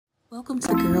Welcome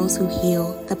to Girls Who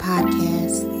Heal, the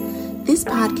podcast. This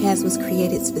podcast was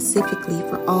created specifically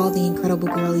for all the incredible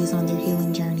girlies on their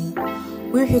healing journey.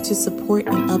 We're here to support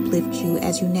and uplift you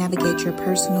as you navigate your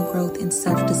personal growth and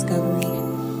self-discovery.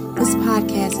 This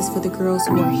podcast is for the girls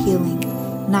who are healing,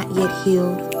 not yet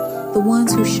healed, the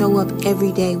ones who show up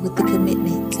every day with the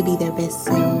commitment to be their best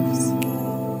selves.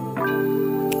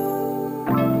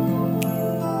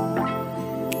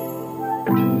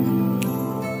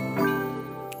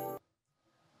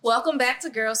 Welcome back to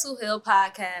Girls Who Heal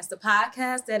podcast, the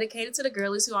podcast dedicated to the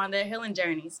girlies who are on their healing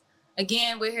journeys.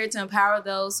 Again, we're here to empower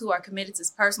those who are committed to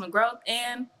personal growth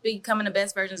and becoming the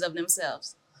best versions of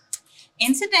themselves.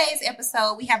 In today's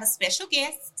episode, we have a special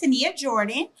guest, Tania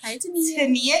Jordan. Hi, Tania.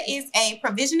 Tania is a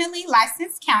provisionally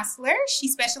licensed counselor. She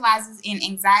specializes in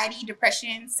anxiety,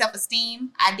 depression,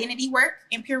 self-esteem, identity work,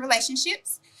 and peer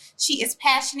relationships. She is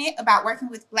passionate about working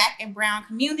with Black and Brown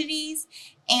communities,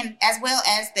 and as well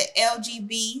as the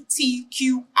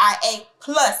LGBTQIA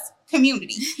plus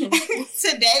community.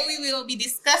 Today, we will be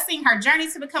discussing her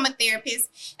journey to become a therapist,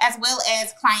 as well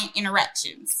as client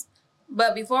interactions.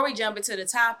 But before we jump into the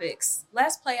topics,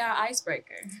 let's play our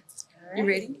icebreaker. Right. You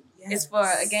ready? Yes. It's for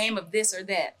a game of this or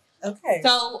that. Okay.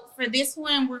 So for this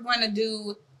one, we're going to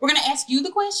ask you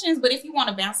the questions, but if you want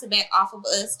to bounce it back off of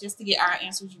us just to get our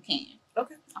answers, you can.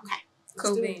 Okay.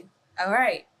 Cool bean. All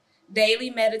right. Daily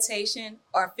meditation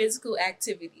or physical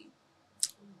activity?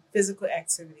 Physical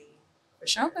activity, for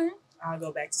sure. Okay. I'll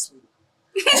go back to sleep.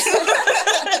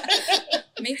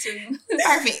 Me too.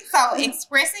 Perfect. So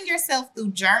expressing yourself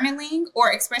through journaling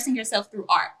or expressing yourself through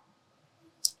art?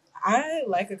 I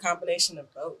like a combination of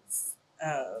both.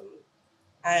 I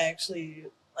actually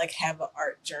have an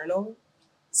art journal.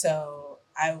 So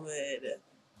I would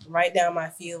write down my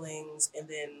feelings and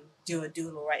then do a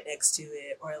doodle right next to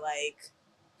it, or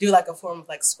do a form of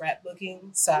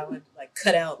scrapbooking. So I would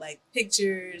cut out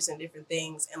pictures and different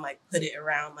things and put it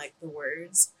around the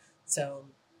words. So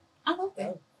I love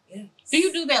that. Yeah. Do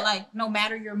you do that no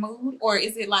matter your mood, or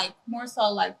is it more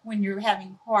so when you're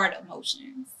having hard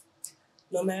emotions?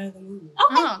 No matter the mood.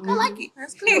 Okay, I like it.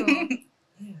 That's cool.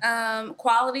 Yeah.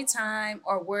 Quality time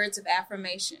or words of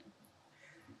affirmation?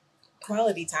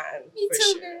 Quality time. Me for too,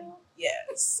 sure. girl.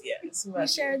 Yes. We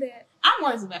share that. I'm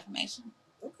words of affirmation.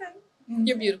 Okay. Mm-hmm.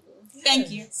 You're beautiful. Yes. Thank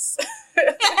you.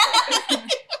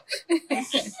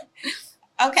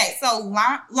 Okay, so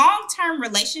long-term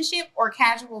relationship or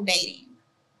casual dating?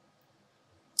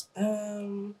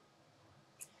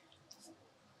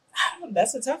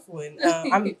 That's a tough one.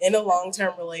 I'm in a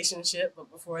long-term relationship, but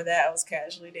before that I was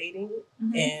casually dating,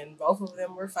 and both of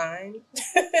them were fine.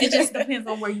 It just depends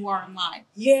on where you are in life.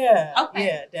 Yeah. Okay.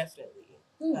 Yeah, definitely.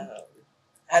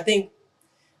 I think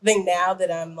now that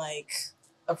I'm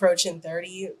approaching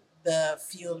 30, the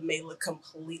field may look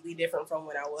completely different from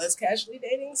when I was casually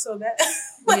dating. So that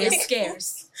it's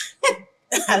scarce.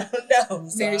 I don't know.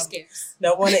 So very scarce.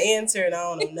 Don't want to answer, and I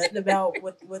don't know nothing about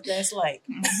what that's like.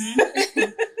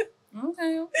 Mm-hmm.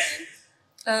 Okay.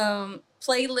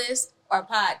 Playlist or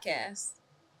podcast?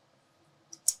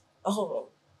 Oh,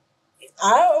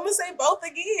 I'm gonna say both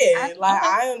again.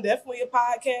 I am definitely a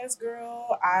podcast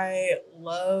girl. I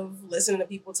love listening to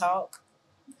people talk.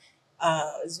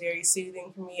 It's very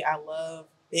soothing for me. I love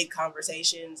big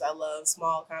conversations. I love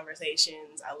small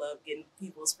conversations. I love getting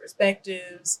people's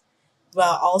perspectives. But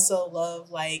I also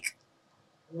love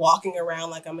walking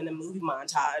around I'm in a movie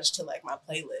montage to my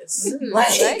playlist. I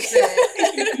like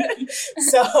that.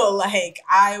 So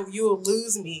you will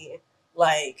lose me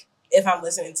if I'm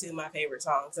listening to my favorite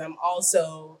songs. I'm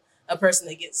also a person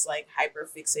that gets hyper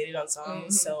fixated on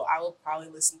songs. So I will probably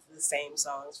listen to the same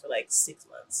songs for 6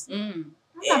 months. I'm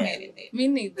not mad at that. Me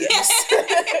neither. Yes.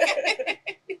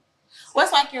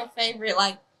 What's your favorite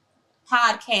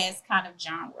podcast kind of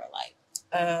genre?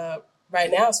 Right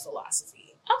now it's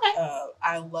philosophy. Okay.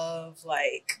 I love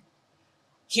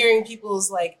hearing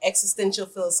people's existential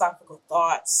philosophical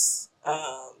thoughts.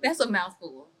 That's a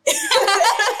mouthful.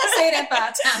 Say that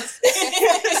 5 times.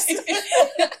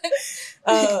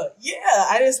 Yeah,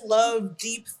 I just love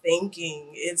deep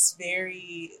thinking. It's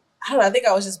very, I don't know, I think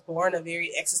I was just born a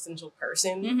very existential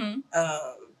person.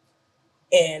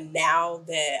 And now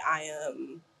that I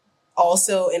am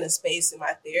also in a space in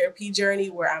my therapy journey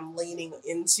where I'm leaning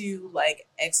into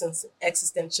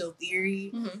existential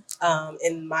theory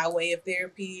in my way of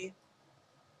therapy,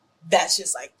 that's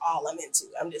just all I'm into.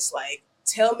 I'm just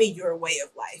tell me your way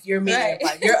of life, your meaning of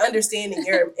life, your understanding,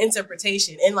 your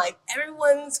interpretation. And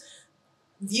everyone's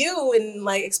view and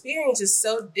experience is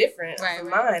so different from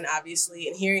mine, obviously.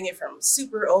 And hearing it from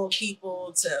super old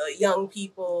people to young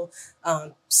people,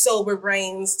 sober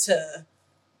brains to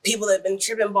people that have been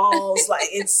tripping balls. Like,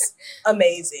 it's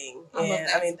amazing. And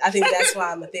I mean, I think that's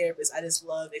why I'm a therapist. I just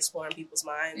love exploring people's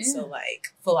minds. Yeah. So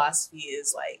like philosophy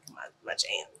is like my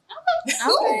jam.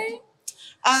 Okay.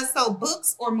 So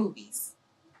books or movies?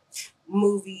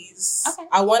 Movies. Okay.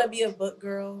 I want to be a book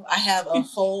girl. I have a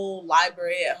whole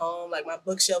library at home. Like, my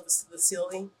bookshelf is to the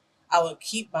ceiling. I will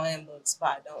keep buying books, but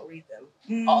I don't read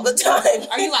them all the time.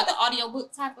 Are you like an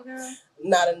audiobook type of girl?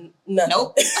 Nothing.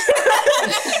 Nope. But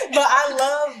I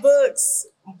love books.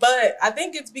 But I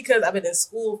think it's because I've been in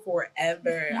school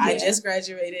forever. Yeah. I just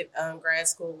graduated grad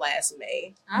school last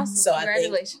May. Awesome. So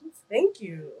Congratulations. Thank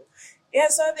you. Yeah,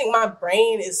 so I think my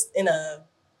brain is in a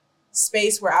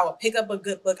space where I will pick up a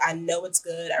good book. I know it's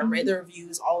good. I read the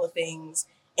reviews, all the things.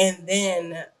 And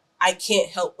then I can't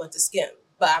help but to skim.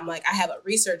 But I'm like, I have a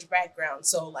research background.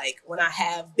 So like, when I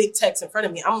have big text in front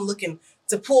of me, I'm looking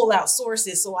to pull out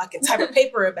sources so I can type a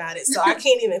paper about it. So I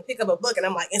can't even pick up a book and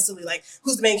I'm like instantly like,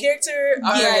 who's the main character?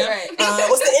 All right.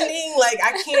 What's the ending? Like,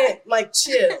 I can't like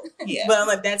chill. Yeah. But I'm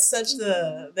like, that's such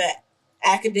the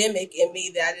academic in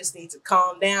me that I just need to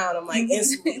calm down. I'm like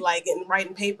instantly like in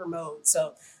writing paper mode.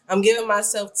 So I'm giving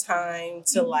myself time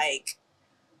to like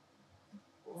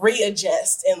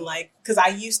readjust and like, because I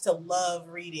used to love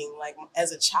reading. Like,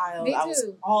 as a child, I was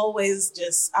always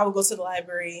I would go to the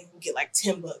library and get like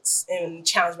 10 books and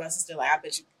challenge my sister. Like, I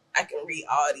bet you I can read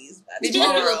all these. Did you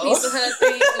do a little piece of her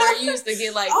thing where you used to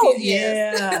get like,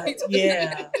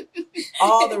 yeah,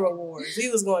 all the rewards. We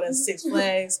was going to Six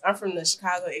Flags. I'm from the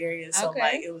Chicago area, so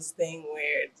like it was a thing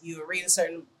where you would read a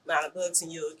certain amount of books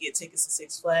and you would get tickets to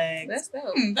Six Flags. That's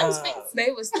dope.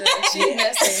 They was the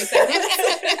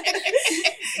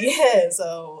yeah,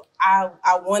 so I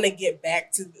want to get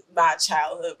back to my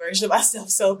childhood version of myself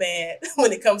so bad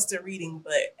when it comes to reading,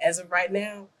 but as of right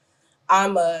now,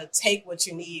 I'm a take what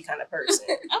you need kind of person.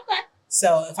 Okay.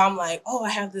 So if I'm like, oh, I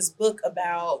have this book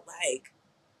about like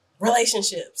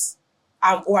relationships,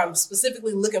 or I'm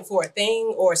specifically looking for a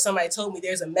thing, or somebody told me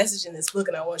there's a message in this book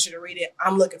and I want you to read it,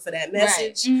 I'm looking for that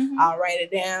message. Right. I'll write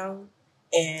it down.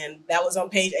 And that was on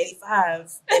page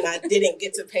 85, and I didn't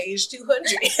get to page 200.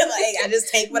 Like, I just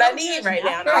take what I need right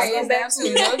now. And I'll go back to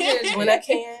it when I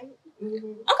can.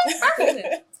 Okay,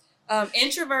 perfect.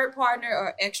 Introvert partner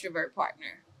or extrovert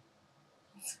partner?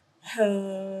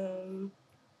 I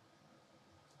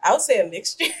would say a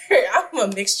mixture. I'm a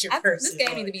mixture person. This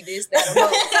game need to be this, that, or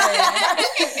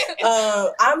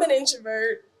both. I'm an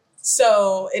introvert,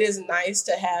 so it is nice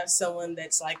to have someone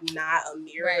that's like not a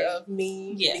mirror of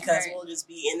me, because we'll just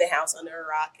be in the house under a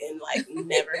rock and like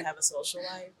never have a social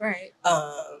life. Right.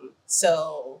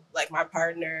 So like my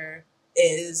partner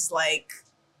is like,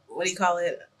 what do you call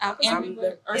it?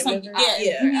 Ambivert or something.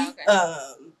 Yeah. Okay.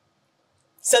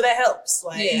 So that helps.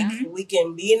 Like, we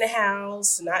can be in the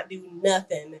house, not do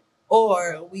nothing,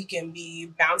 or we can be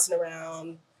bouncing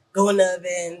around, going to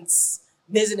events,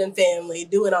 visiting family,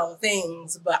 doing all the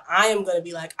things. But I am going to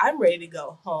be like, I'm ready to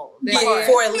go home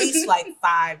for at least like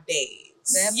 5 days.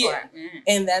 That part.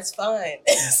 And that's fine.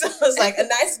 So it's like a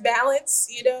nice balance,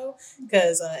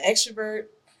 because extrovert,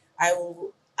 I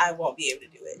won't be able to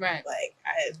do it. Right. Like,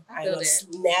 I'm a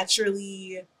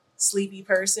naturally sleepy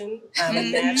person.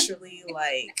 I'm naturally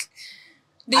like,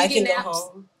 I can go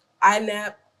home. I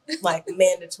nap like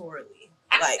mandatorily.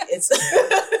 Like, it's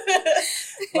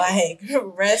like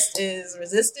rest is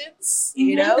resistance,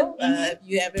 If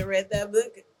you haven't read that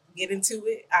book, get into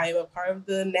it. I am a part of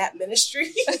the nap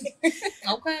ministry.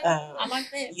 Okay. I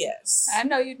like that. Yes. I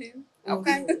know you do.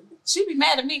 Okay. She be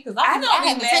mad at me because I have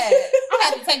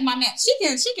to take my nap. She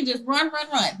can just run.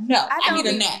 No, I need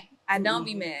a nap. I don't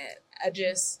be mad. But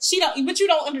you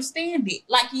don't understand it.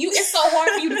 Like, it's so hard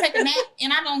for you to take a nap,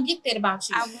 and I don't get that about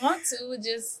you. I want to,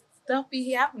 just stuff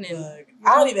be happening. Look,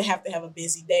 I don't even have to have a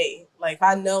busy day. Like, if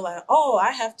I know, like, oh,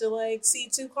 I have to like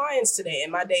see 2 clients today,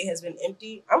 and my day has been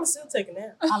empty, I'm still taking a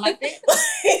nap. I like that.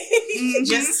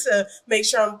 Just to make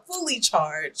sure I'm fully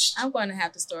charged. I'm going to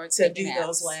have to start to do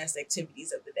those last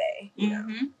activities of the day.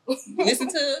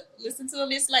 Listen to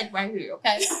Miss Lake right here,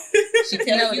 okay? She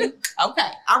telling you,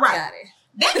 okay, all right. Got it.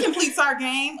 That completes our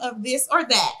game of this or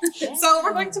that. So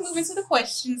we're going to move into the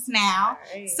questions now.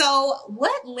 Right. So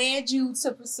what led you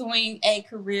to pursuing a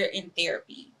career in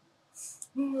therapy?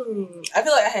 I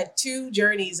feel like I had 2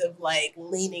 journeys of like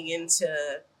leaning into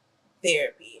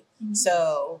therapy.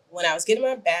 So when I was getting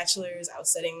my bachelor's, I was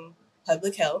studying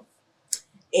public health,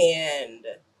 and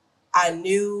I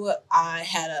knew I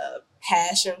had a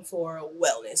passion for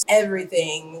wellness,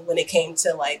 everything when it came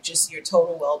to like just your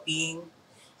total well-being.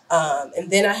 And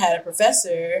then I had a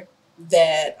professor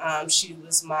that she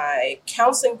was my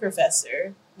counseling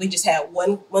professor we just had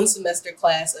one semester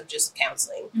class of just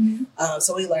counseling. Mm-hmm.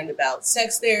 So we learned about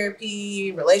sex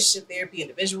therapy, relationship therapy,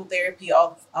 individual therapy,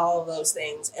 all of those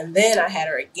things. And then I had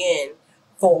her again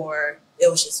it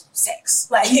was just sex.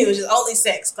 Like, it was just only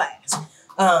sex class,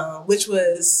 which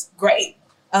was great,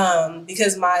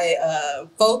 because my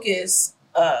focus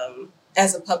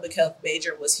as a public health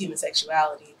major was human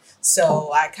sexuality.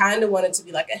 So I kind of wanted to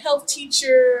be like a health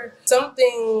teacher,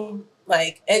 something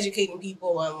like educating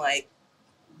people on like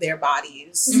their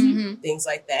bodies, things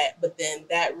like that. But then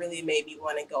that really made me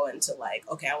want to go into like,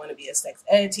 okay, I want to be a sex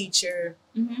ed teacher.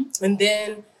 And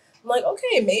then I'm like,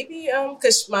 okay, maybe,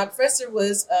 because my professor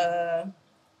was a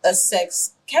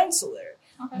sex counselor,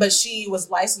 but she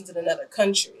was licensed in another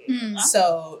country.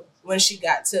 So when she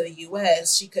got to the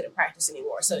US, she couldn't practice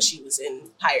anymore. So she was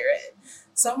in higher ed.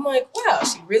 So I'm like, wow,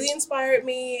 she really inspired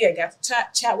me. I got to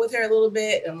chat with her a little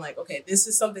bit. And I'm like, okay, this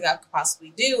is something I could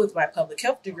possibly do with my public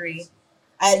health degree.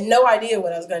 I had no idea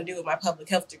what I was going to do with my public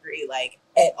health degree, like,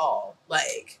 at all.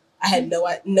 Like, I had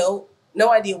no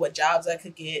idea what jobs I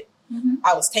could get.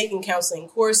 I was taking counseling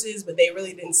courses, but they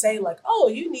really didn't say like, oh,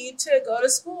 you need to go to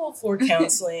school for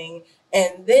counseling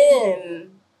and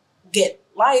then get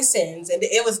licensed. And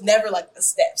it was never like the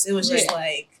steps. It was just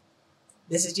like,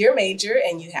 this is your major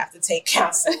and you have to take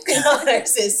counseling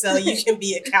courses so you can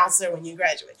be a counselor when you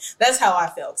graduate. That's how I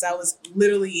felt, because I was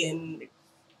literally in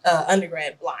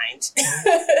undergrad blind.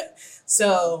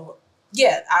 So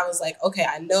yeah, I was like, okay,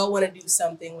 I know I want to do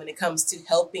something when it comes to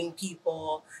helping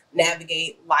people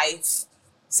navigate life,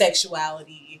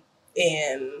 sexuality,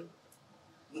 and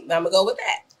I'm gonna go with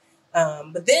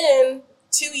that. But then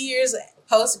 2 years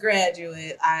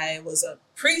postgraduate, I was a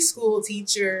preschool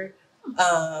teacher,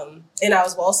 and I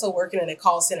was also working in a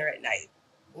call center at night,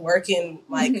 working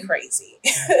like crazy.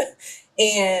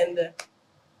 And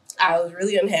I was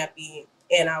really unhappy.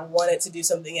 And I wanted to do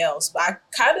something else, but I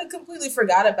kind of completely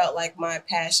forgot about like my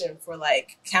passion for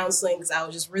like counseling, because I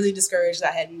was just really discouraged.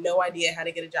 I had no idea how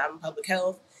to get a job in public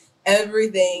health.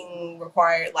 Everything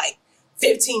required like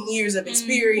 15 years of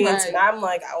experience. And I'm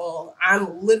like, well,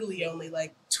 I'm literally only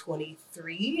like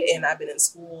 23 and I've been in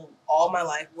school all my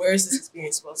life. Where is this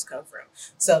experience supposed to come from?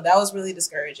 So that was really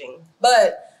discouraging.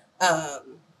 But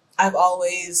I've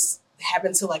always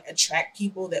happen to like attract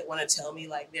people that want to tell me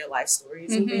like their life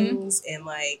stories and things. And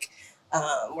like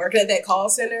working at that call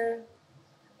center,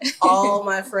 all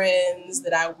my friends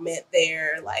that I met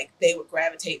there, like they would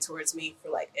gravitate towards me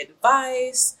for like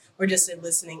advice or just a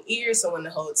listening ear, someone to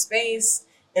hold space.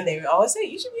 And they would always say,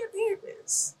 you should be a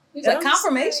therapist. It's like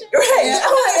confirmation. Like, right. Yeah.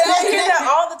 I hear that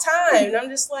all the time. And I'm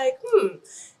just like,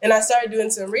 And I started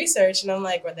doing some research and I'm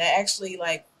like, well, that actually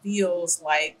like feels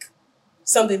like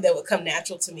something that would come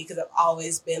natural to me, because I've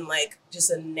always been like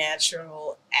just a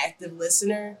natural active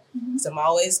listener. So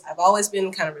I've always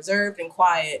been kind of reserved and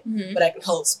quiet, but I can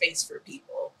hold space for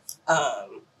people.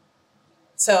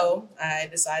 So I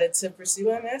decided to pursue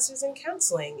my master's in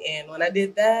counseling. And when I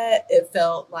did that, it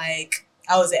felt like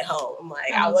I was at home. I'm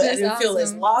like, I didn't feel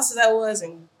as lost as I was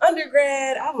in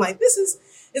undergrad. I'm like,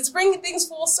 it's bringing things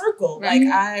full circle. Like,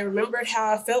 I remembered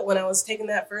how I felt when I was taking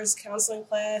that first counseling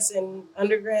class in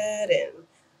undergrad, and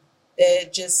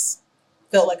it just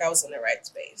felt like I was in the right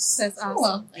space. That's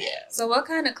awesome. Yeah. So what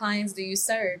kind of clients do you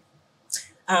serve?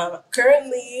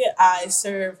 Currently, I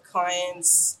serve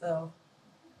clients of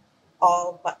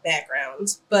all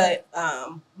backgrounds, but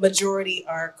majority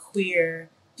are queer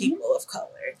people of color.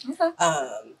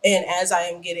 And as I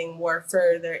am getting more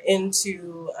further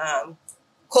into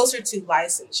closer to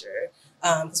licensure,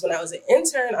 because when I was an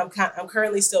intern, I'm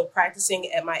currently still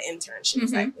practicing at my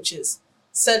internship, which is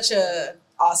such a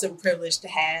awesome privilege to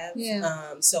have.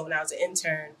 So when I was an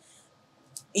intern,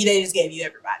 they just gave you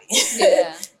everybody.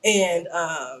 And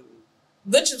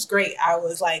which was great. I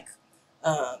was like,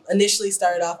 initially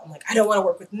started off, I'm like, I don't want to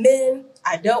work with men.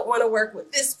 I don't want to work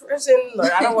with this person,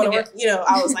 or I don't want to work,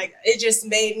 I was like, it just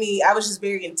made me, I was just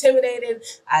very intimidated.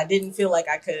 I didn't feel like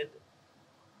I could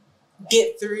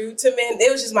get through to men.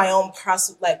 It was just my own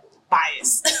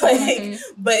bias,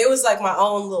 but it was like my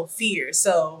own little fear.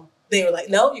 So they were like,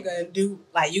 no, you're going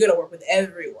to work with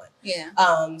everyone.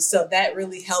 So that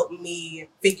really helped me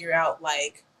figure out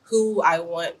like who I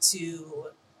want to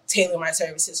tailor my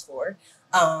services for.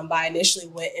 But I initially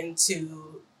went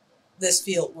into this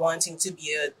field wanting to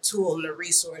be a tool and a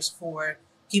resource for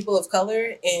people of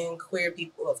color and queer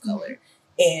people of color.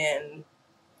 And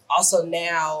also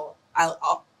now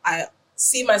I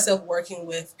see myself working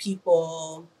with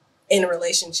people in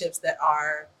relationships that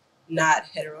are not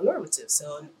heteronormative.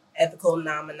 So ethical,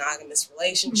 non-monogamous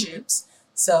relationships.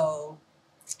 So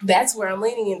that's where I'm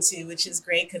leaning into, which is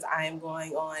great because I am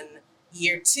going on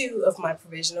year 2 of my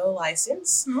provisional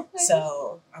license. Okay.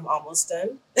 So I'm almost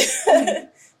done.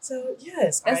 So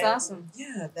yes, that's awesome.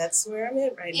 Yeah, that's where I'm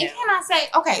at right now. And can I say,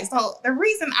 okay, so the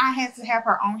reason I had to have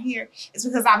her on here is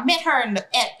because I met her at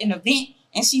an event,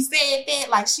 and she said that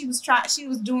like she was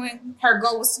doing, her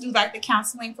goal was to do like the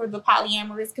counseling for the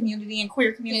polyamorous community and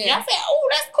queer community. Yeah. I said, oh,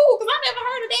 that's cool, because I never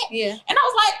heard of that. Yeah. And I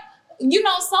was like,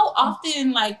 so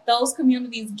often like those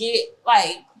communities get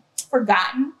like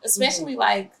forgotten, especially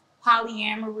like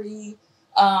polyamory,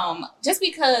 just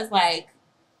because like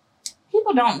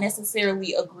people don't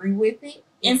necessarily agree with it.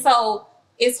 And so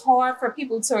it's hard for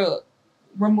people to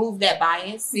remove that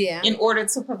bias in order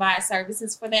to provide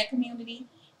services for that community.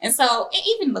 And so, and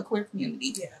even the queer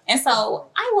community. Yeah. And so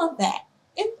I love that.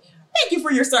 And thank you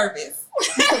for your service.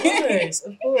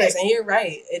 Of course. And you're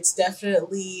right. It's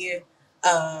definitely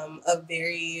a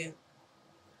very,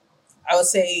 I would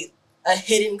say, a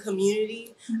hidden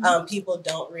community. People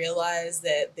don't realize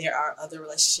that there are other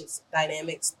relationships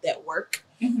dynamics that work.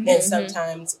 And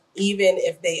sometimes even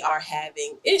if they are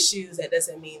having issues, that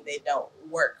doesn't mean they don't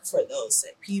work for those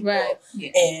set people. Right.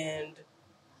 Yeah. And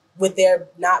with there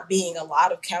not being a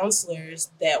lot of counselors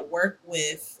that work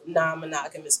with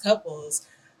non-monogamous couples,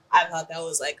 I thought that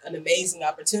was like an amazing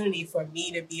opportunity for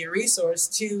me to be a resource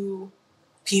to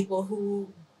people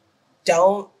who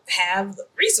don't have the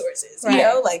resources,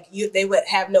 right. They would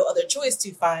have no other choice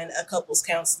to find a couples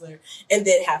counselor and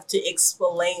then have to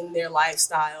explain their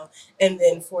lifestyle, and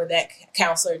then for that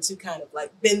counselor to kind of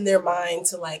like bend their mind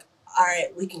to like, all right,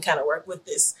 we can kind of work with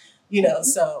this,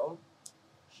 so.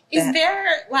 Is there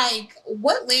like,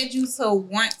 what led you to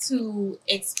want to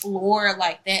explore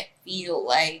like that field?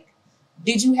 Like,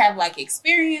 did you have like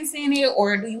experience in it,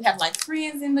 or do you have like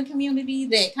friends in the community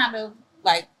that kind of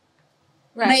like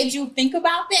made you think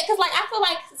about that? Because like I feel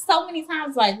like so many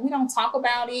times like we don't talk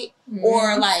about it,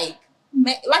 or like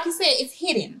you said, it's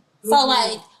hidden. So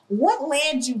like, what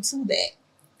led you to that?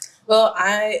 Well,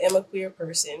 I am a queer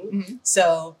person,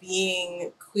 so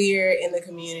being queer in the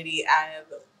community, I have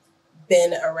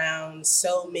been around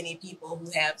so many people who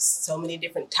have so many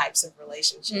different types of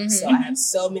relationships. So I have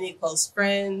so many close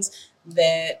friends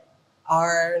that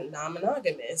are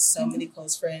non-monogamous, so many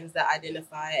close friends that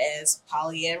identify as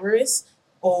polyamorous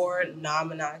or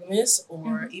non-monogamous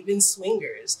or even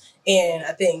swingers. And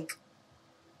I think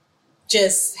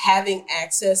just having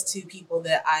access to people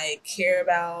that I care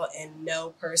about and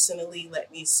know personally let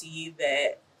me see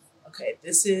that, okay,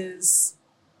 this is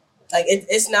like,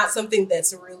 it's not something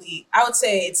that's really, I would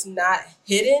say it's not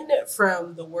hidden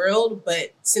from the world,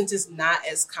 but since it's not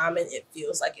as common, it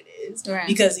feels like it is. Right.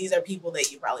 Because these are people that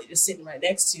you're probably just sitting right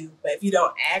next to. But if you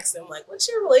don't ask them, like, what's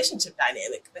your relationship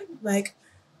dynamic? They're like,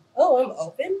 oh, I'm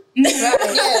open.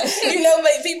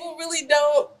 But people really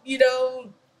don't,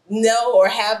 know or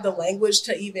have the language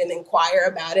to even inquire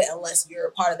about it unless you're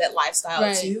a part of that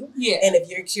lifestyle too. Yeah. And if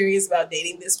you're curious about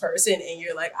dating this person and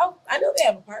you're like, oh, I know they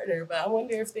have a partner, but I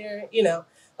wonder if they're,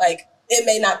 like, it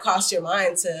may not cross your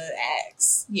mind to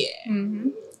ask. Yeah.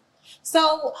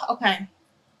 So, okay.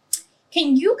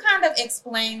 Can you kind of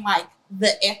explain like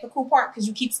the ethical part? Because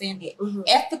you keep saying that.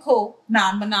 Ethical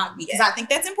non-monogamy. Because I think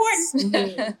that's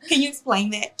important. Can you explain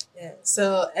that? Yeah.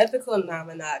 So ethical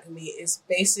non-monogamy is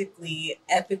basically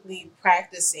ethically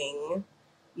practicing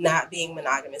not being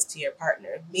monogamous to your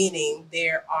partner, meaning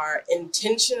there are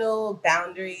intentional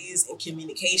boundaries and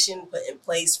communication put in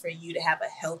place for you to have a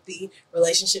healthy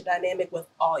relationship dynamic with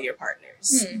all your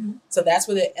partners. So that's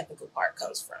where the ethical part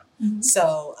comes from.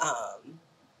 So I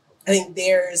think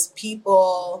there's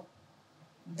people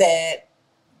that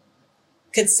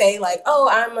could say like, oh,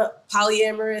 I'm a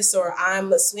polyamorous or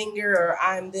I'm a swinger or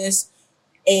I'm this,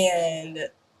 and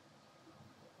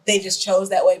they just chose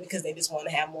that way because they just want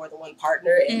to have more than one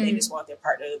partner and they just want their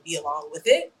partner to be along with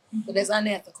it. But it's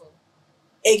unethical.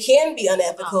 It can be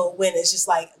unethical when it's just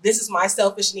like, this is my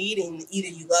selfish need and either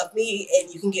you love me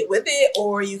and you can get with it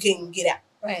or you can get out.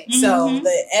 Right. So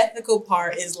the ethical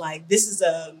part is like, this is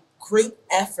a group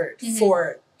effort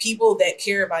for people that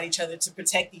care about each other to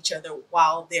protect each other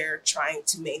while they're trying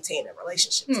to maintain a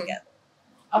relationship together.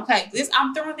 Okay,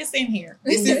 I'm throwing this in here.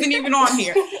 This isn't even on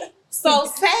here. So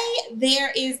say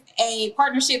there is a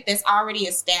partnership that's already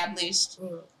established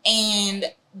and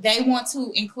they want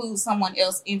to include someone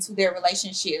else into their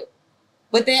relationship,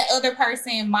 but that other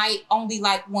person might only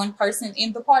like one person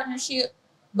in the partnership,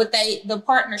 but the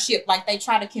partnership, like they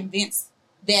try to convince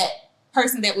that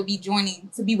person that would be joining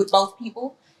to be with both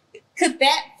people. Could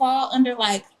that fall under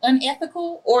like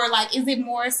unethical, or like is it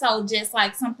more so just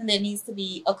like something that needs to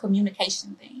be a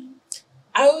communication thing?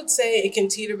 I would say it can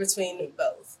teeter between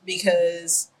both,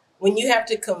 because when you have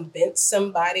to convince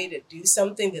somebody to do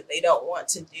something that they don't want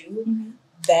to do,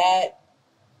 that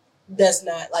does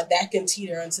not, like, that can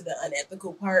teeter into the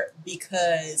unethical part,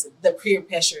 because the peer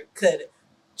pressure could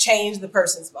change the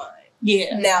person's mind.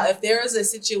 Yeah. Now, if there is a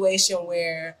situation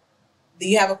where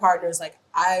you have a partner who's like,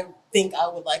 I think I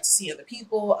would like to see other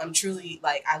people. I'm truly,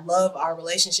 like, I love our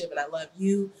relationship and I love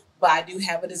you, but I do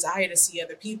have a desire to see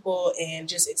other people and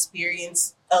just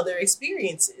experience other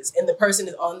experiences. And the person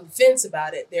is on the fence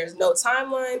about it. There's no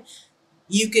timeline.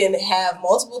 You can have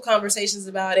multiple conversations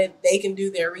about it. They can do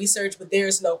their research, but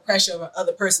there's no pressure of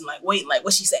other person, like, wait, like,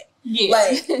 what'd she say? Yeah.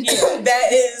 Like,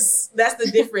 that's the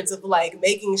difference of, like,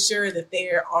 making sure that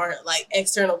there aren't, like,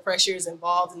 external pressures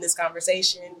involved in this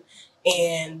conversation.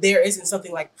 And there isn't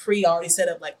something, like, already set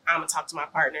up, like, I'm gonna talk to my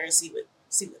partner and see what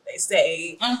they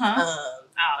say.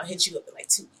 I'll hit you up in, like,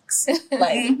 2 weeks.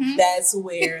 Like, that's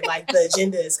where, like, the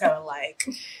agenda is kind of like,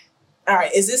 all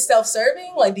right, is this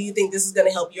self-serving? Like, do you think this is going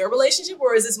to help your relationship,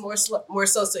 or is this more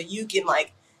so you can,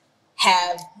 like,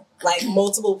 have, like,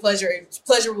 multiple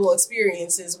pleasurable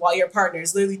experiences while your partner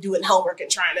is literally doing homework and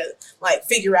trying to, like,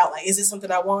 figure out, like, is this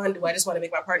something I want? Do I just want to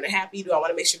make my partner happy? Do I want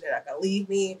to make sure they're not going to leave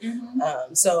me?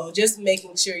 So just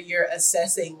making sure you're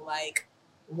assessing, like,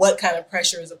 what kind of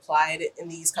pressure is applied in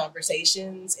these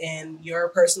conversations and your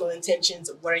personal intentions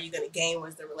of what are you going to gain? What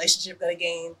is the relationship going to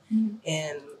gain?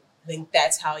 And I think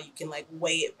that's how you can, like,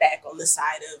 weigh it back on the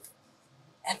side of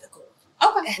ethical.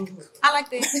 Okay. I like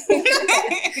that.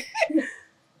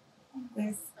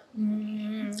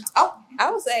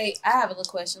 I would say I have a little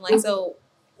question. Like, so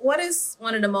what is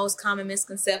one of the most common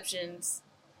misconceptions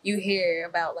you hear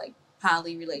about, like,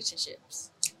 poly relationships?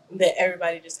 That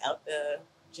everybody just out there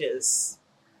just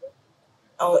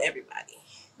own everybody.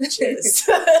 Just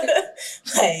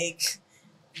like,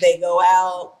 they go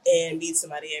out and meet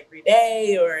somebody every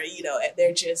day, or, you know,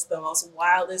 they're just the most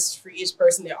wildest, freest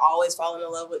person. They're always falling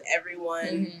in love with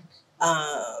everyone.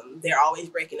 They're always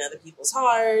breaking other people's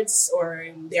hearts, or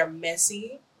they're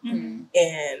messy. And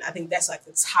I think that's, like,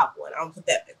 the top one. I'll put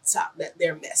that at the top, that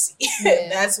they're messy.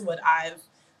 That's what I've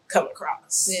come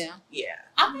across.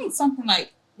 I think something,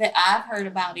 like, that I've heard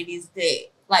about it is that,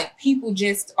 like, people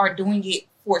just are doing it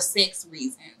for sex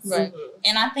reasons.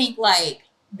 And I think, like,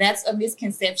 that's a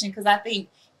misconception, because I think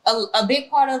a big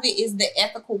part of it is the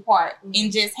ethical part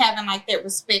and just having, like, that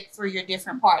respect for your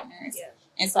different partners.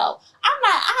 And so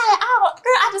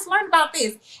I just learned about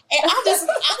this, and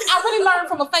I really learned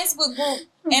from a Facebook group,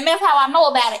 and that's how I know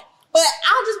about it. But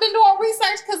I've just been doing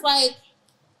research, because, like,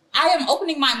 I am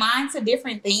opening my mind to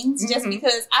different things, just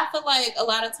because I feel like a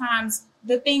lot of times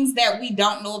the things that we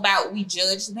don't know about, we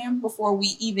judge them before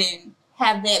we even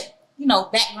have that, you know,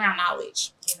 background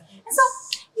knowledge. And so,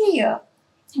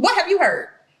 what have you heard?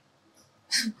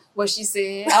 What she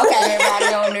said. Okay,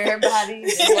 everybody on there, everybody.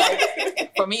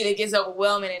 Like, for me, it gets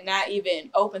overwhelming and not even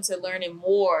open to learning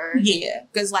more.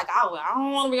 Because, like, I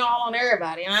don't want to be all on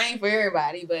everybody. I ain't for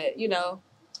everybody, but, you know,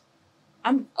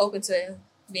 I'm open to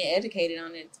being educated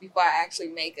on it before I actually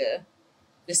make a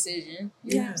decision.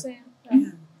 You know what I'm saying?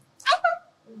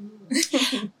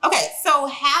 Okay, so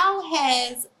how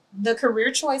has the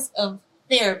career choice of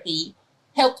therapy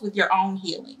helped with your own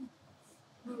healing?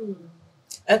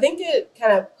 I think it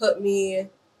kind of put me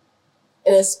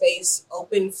in a space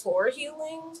open for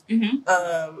healing.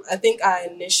 I think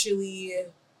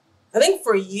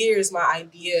for years, my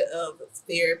idea of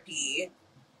therapy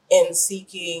and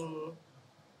seeking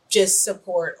just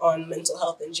support on mental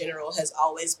health in general has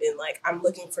always been like, I'm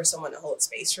looking for someone to hold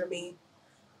space for me.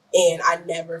 And I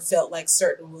never felt like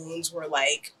certain wounds were,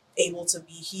 like, able to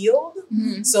be healed.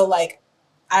 So, like,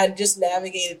 I just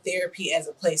navigated therapy as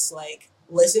a place, like,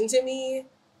 listen to me,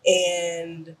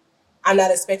 and I'm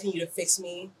not expecting you to fix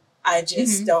me. I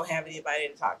just don't have anybody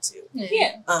to talk to.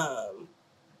 And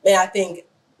I think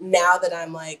now that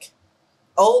I'm, like,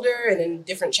 older and in a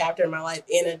different chapter in my life,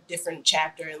 in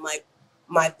like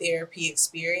my therapy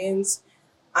experience,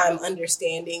 I'm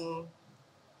understanding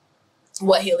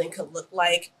what healing could look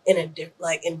like in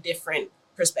different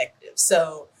perspectives.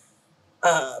 So,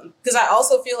 because I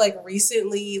also feel like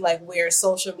recently, like, where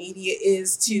social media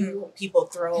is too, people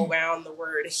throw around the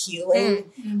word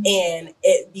healing and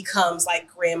it becomes, like,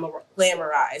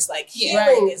 glamorized. Like,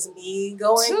 healing is me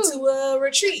going to a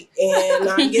retreat and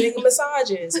I'm getting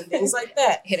massages and things like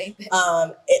that.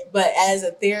 But as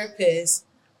a therapist,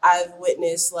 I've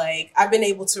witnessed, like, I've been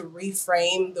able to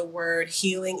reframe the word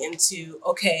healing into,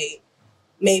 okay,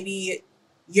 maybe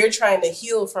you're trying to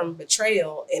heal from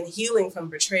betrayal, and healing from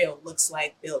betrayal looks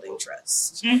like building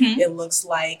trust. It looks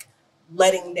like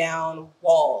letting down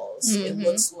walls. It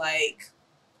looks like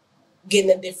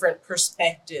getting a different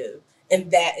perspective.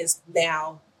 And that is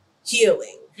now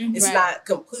healing. It's Right. not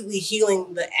completely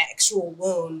healing the actual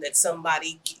wound that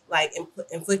somebody like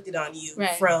inflicted on you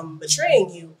Right. from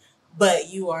betraying you, but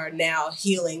you are now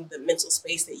healing the mental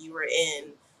space that you were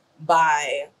in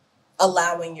by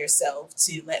allowing yourself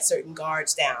to let certain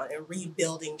guards down and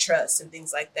rebuilding trust and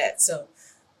things like that. So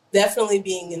definitely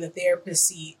being in the therapist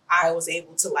seat, I was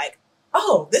able to like,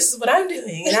 oh, this is what I'm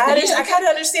doing. And I kind of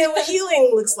understand what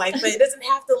healing looks like, but it doesn't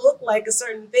have to look like a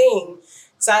certain thing.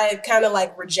 So I kind of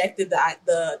like rejected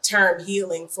the term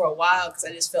healing for a while because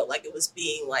I just felt like it was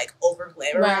being like over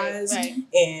glamorized. Right.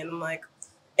 And I'm like,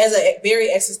 as a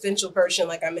very existential person,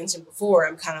 like I mentioned before,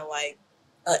 I'm kind of like,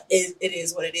 it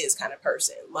is what it is kind of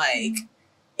person. Like,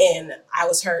 and I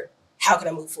was hurt. How can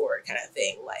I move forward kind of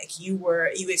thing? Like you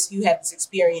had this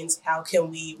experience. How can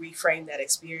we reframe that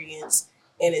experience?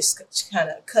 And it's kind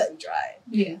of cut and dry.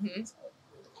 Yeah.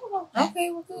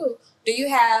 Okay, well, cool. Do you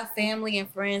have family and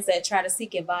friends that try to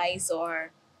seek advice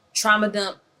or trauma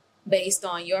dump based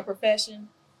on your profession?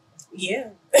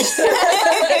 Yeah,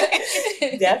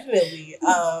 definitely.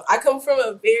 I come from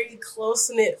a very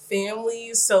close-knit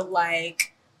family, so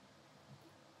like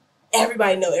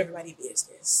everybody know everybody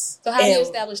business. So how do you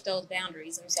establish those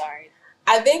boundaries? I'm sorry.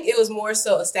 I think it was more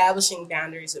so establishing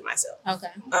boundaries with myself.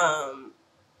 Okay.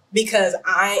 Because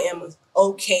I am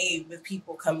okay with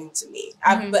people coming to me.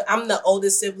 But I'm the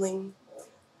oldest sibling.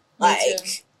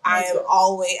 Like I've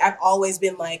always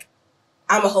been like,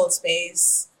 I'm a hold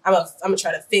space. I'm gonna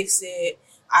try to fix it.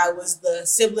 I was the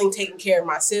sibling taking care of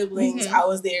my siblings. I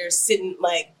was there sitting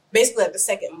like basically like the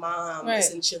second mom,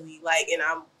 essentially. Like, and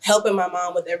I'm helping my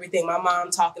mom with everything. My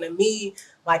mom talking to me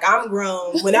like I'm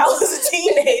grown when I was a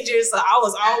teenager. So I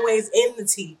was always in the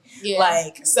tea. Yeah.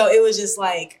 Like, so it was just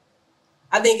like,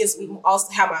 I think it's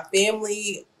also how my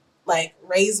family like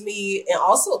raised me, and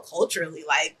also culturally,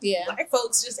 like Black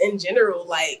folks just in general,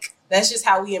 like that's just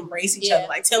how we embrace each other.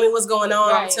 Like, tell me what's going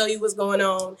on, I'll tell you what's going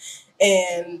on.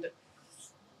 And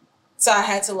so I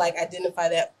had to like identify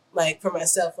that like for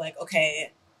myself, like,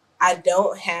 okay, I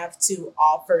don't have to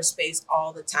offer space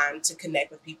all the time to connect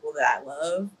with people that I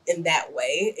love in that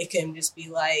way. It can just be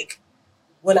like,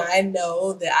 when I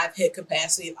know that I've hit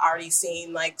capacity, I've already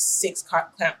seen like 6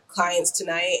 clients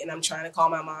tonight, and I'm trying to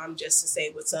call my mom just to say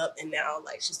what's up. And now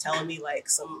like she's telling me like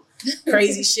some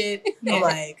crazy shit. I'm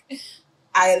like,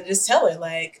 I just tell her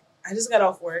like, I just got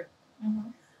off work.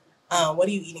 What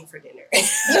are you eating for dinner?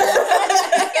 Let's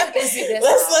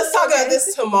talk about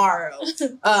this tomorrow.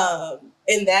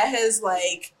 And that has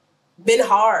like been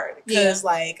hard because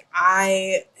like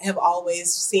I have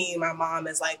always seen my mom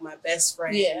as like my best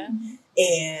friend.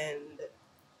 And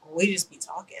we just be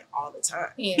talking all the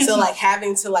time. So like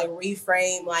having to like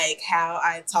reframe like how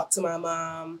I talk to my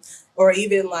mom, or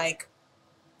even like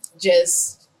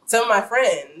just some of my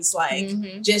friends,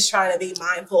 like just trying to be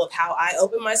mindful of how I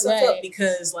open myself up,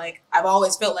 because like I've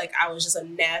always felt like I was just a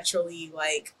naturally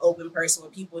like open person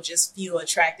when people just feel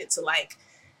attracted to like,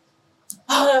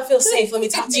 oh, I feel safe, let me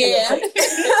talk to you real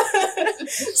quick.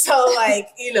 So like,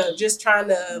 you know, just trying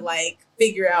to like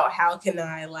figure out how can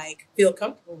I like feel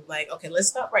comfortable, like, okay, let's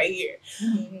stop right here.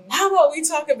 How about we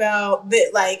talk about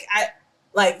that? Like I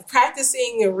like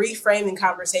practicing and reframing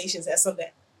conversations as something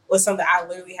I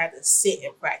literally had to sit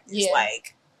and practice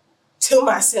like to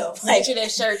myself. Like, get you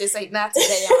that shirt that say not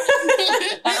today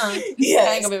on it.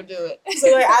 I ain't gonna be able to do it.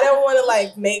 So like I don't want to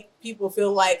like make people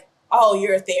feel like, oh,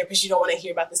 you're a therapist, you don't want to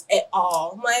hear about this at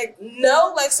all. I'm like,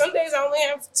 no, like some days I only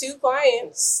have 2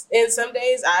 clients, and some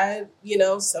days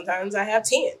sometimes I have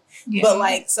 10. But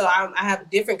like, so I have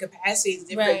different capacities,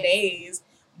 different days,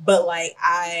 but like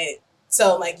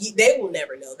they will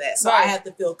never know that. So I have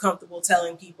to feel comfortable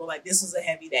telling people like, this was a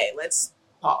heavy day, let's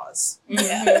pause.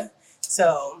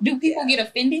 So do people get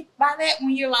offended by that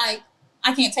when you're like,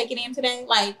 I can't take it in today?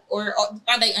 Like, or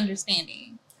are they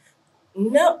understanding?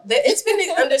 No, it's been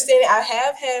understanding. I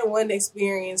have had one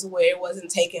experience where it wasn't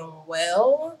taken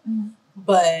well,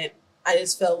 but I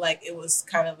just felt like it was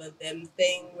kind of a them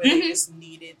thing where they just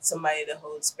needed somebody to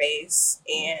hold space,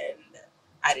 and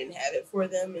I didn't have it for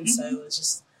them. And so it was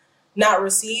just not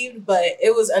received, but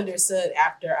it was understood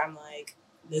after. I'm like,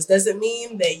 this doesn't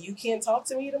mean that you can't talk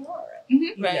to me tomorrow.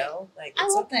 You know, like, I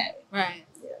love that. Right.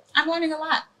 Yeah. I'm learning a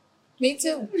lot. Me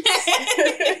too.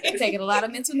 Taking a lot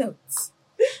of mental notes.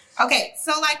 Okay,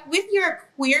 so like with your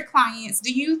queer clients,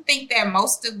 do you think that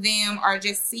most of them are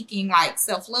just seeking like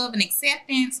self-love and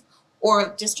acceptance,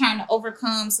 or just trying to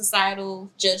overcome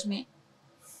societal judgment?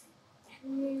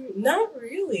 Not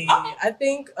really. Okay. I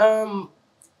think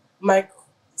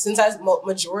since I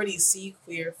majority see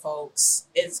queer folks,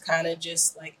 it's kind of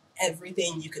just like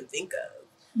everything you can think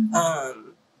of.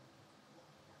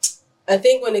 I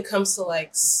think when it comes to like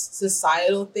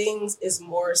societal things, it's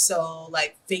more so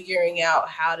like figuring out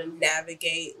how to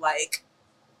navigate like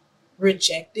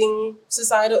rejecting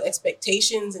societal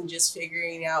expectations and just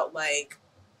figuring out like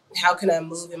how can I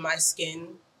move in my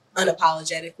skin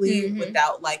unapologetically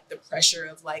without like the pressure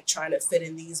of like trying to fit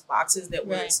in these boxes that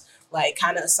was like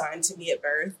kind of assigned to me at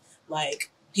birth.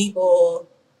 Like people,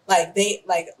 like they,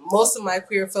 like most of my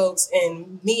queer folks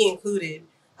and me included,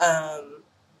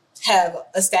 have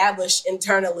established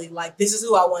internally, like, this is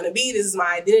who I want to be. This is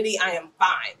my identity. I am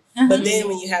fine. But then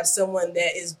when you have someone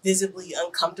that is visibly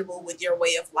uncomfortable with your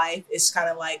way of life, it's kind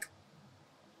of like,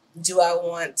 do I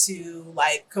want to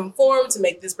like conform to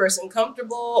make this person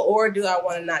comfortable, or do I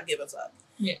want to not give a fuck?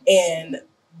 Yeah. And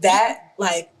that,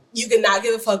 like, you can not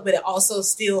give a fuck, but it also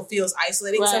still feels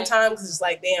isolating sometimes, because it's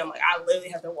like, damn, like I literally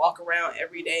have to walk around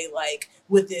every day like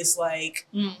with this like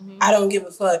I don't give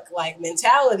a fuck like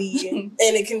mentality, and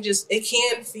it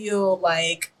can feel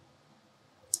like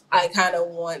I kind of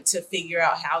want to figure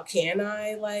out how can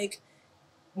I like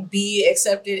be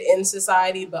accepted in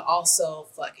society, but also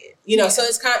fuck it, you know. So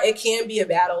it can be a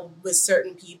battle with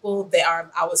certain people that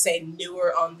are, I would say,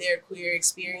 newer on their queer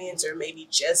experience, or maybe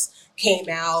just came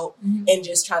out and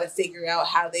just try to figure out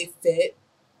how they fit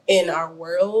in our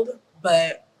world.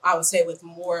 But I would say with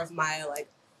more of my like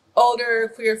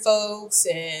older queer folks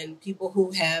and people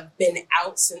who have been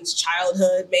out since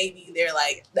childhood, maybe they're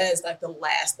like, that is like the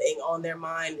last thing on their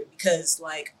mind, because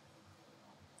like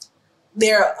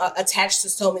they're attached to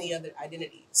so many other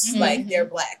identities. Like they're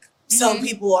Black. Some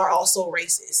people are also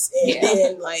racist. And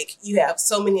then like you have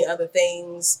so many other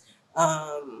things.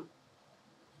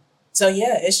 So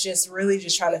yeah, it's just really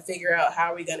just trying to figure out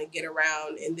how are we going to get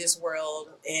around in this world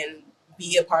and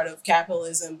be a part of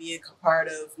capitalism, be a part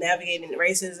of navigating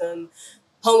racism,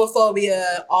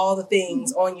 homophobia, all the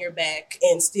things on your back,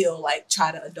 and still like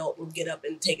try to adult and get up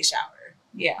and take a shower.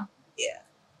 Yeah.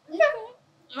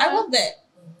 I love that.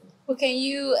 Well, can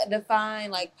you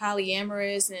define like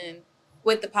polyamorous, and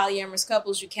with the polyamorous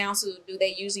couples you counsel, do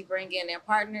they usually bring in their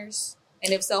partners?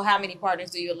 And if so, how many partners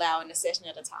do you allow in a session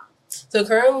at a time? So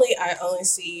currently I only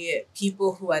see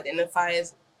people who identify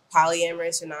as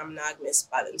polyamorous or non-monogamous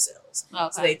by themselves. Okay.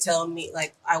 So they tell me,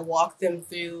 like, I walk them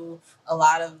through a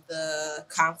lot of the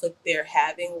conflict they're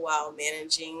having while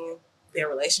managing their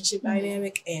relationship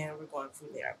dynamic, and we're going from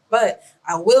there. But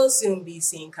I will soon be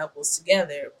seeing couples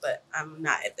together, but I'm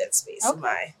not at that space in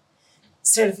my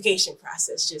certification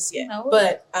process just yet.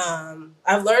 But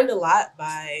I've learned a lot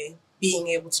by being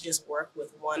able to just work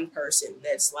with one person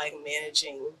that's like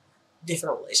managing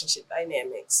different relationship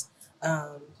dynamics.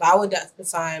 But I would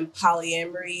define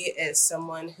polyamory as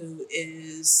someone who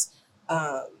is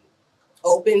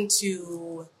open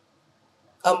to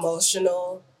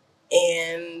emotional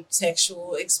and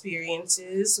sexual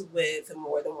experiences with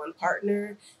more than one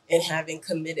partner, and having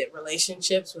committed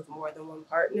relationships with more than one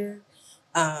partner.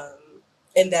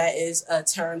 And that is a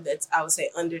term that's, I would say,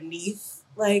 underneath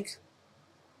like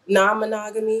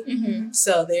non-monogamy.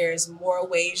 So there's more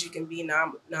ways you can be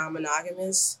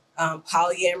non-monogamous.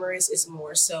 Polyamorous is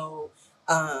more so,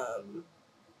 I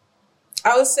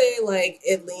would say like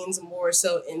it leans more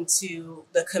so into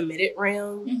the committed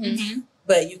realm.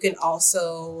 But you can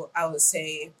also, I would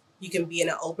say, you can be in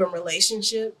an open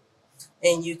relationship,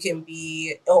 and you can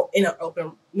be in an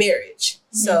open marriage.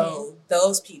 So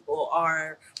those people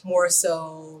are more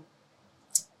so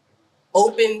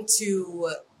open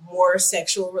to more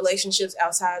sexual relationships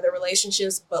outside of their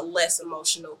relationships, but less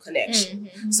emotional connection.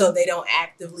 So they don't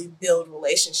actively build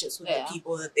relationships with the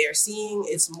people that they're seeing.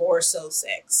 It's more so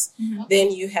sex.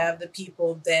 Then you have the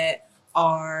people that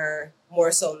are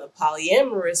more so in the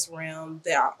polyamorous realm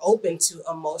that are open to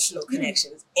emotional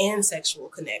connections and sexual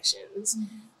connections.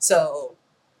 So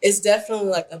it's definitely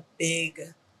like a big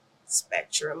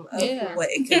spectrum of what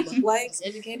it can look like. It's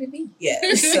educated me.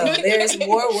 Yeah, so there's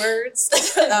more words.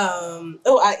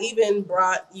 I even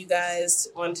brought you guys,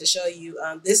 wanted to show you,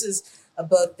 this is a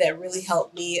book that really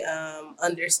helped me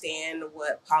understand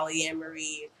what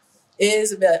polyamory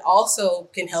is, but also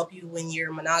can help you when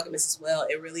you're monogamous as well.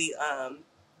 It really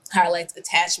highlights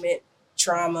attachment,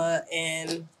 trauma,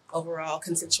 and overall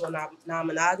consensual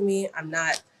non-monogamy. I'm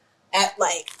not at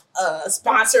like a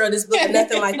sponsor of this book or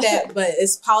nothing like that, but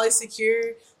it's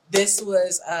Polysecure. This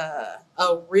was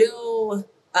a real,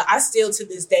 I still to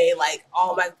this day, like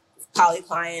all my poly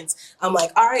clients, I'm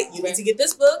like, all right, you need to get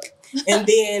this book. And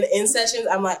then in sessions,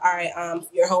 I'm like, all right,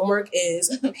 your homework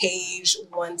is page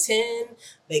 110.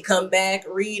 They come back,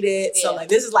 read it. So like,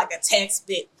 this is like a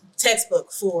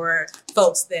textbook for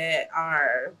folks that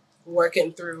are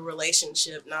working through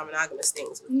relationship, non-monogamous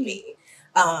things with me.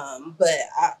 But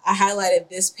I highlighted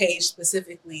this page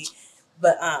specifically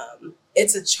but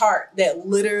it's a chart that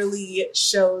literally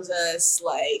shows us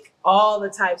like all the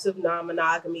types of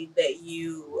non-monogamy that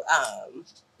you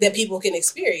that people can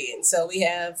experience. So we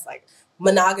have like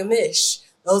Monogam-ish.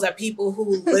 Those are people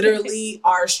who literally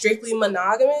are strictly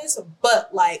monogamous,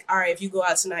 but like, all right, if you go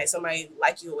out tonight, somebody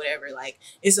like you or whatever, like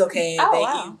it's okay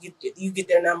that you get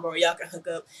their number or y'all can hook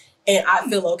up. And I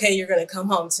feel okay, you're going to come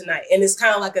home tonight. And it's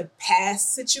kind of like a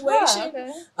past situation.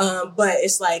 Oh, okay. But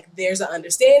it's like there's an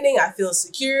understanding. I feel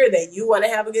secure that you want to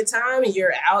have a good time and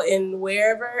you're out in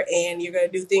wherever and you're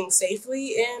going to do things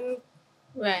safely. And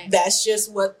that's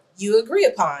just what you agree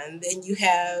upon. Then you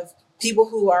have people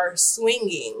who are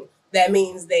swinging. That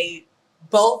means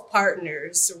both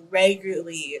partners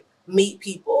regularly meet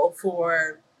people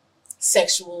for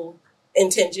sexual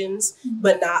intentions,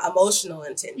 but not emotional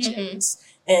intentions. Mm-hmm.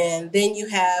 And then you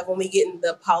have, when we get in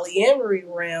the polyamory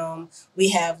realm, we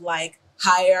have like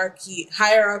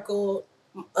hierarchical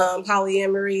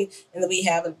polyamory, and then we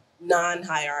have a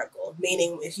non-hierarchical,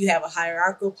 meaning if you have a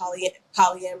hierarchical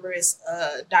polyamorous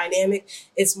dynamic,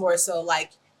 it's more so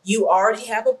like you already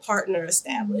have a partner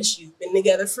established, you've been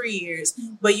together for years,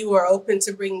 but you are open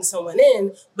to bringing someone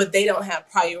in, but they don't have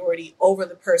priority over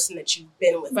the person that you've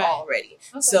been with already.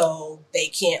 Okay. So they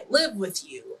can't live with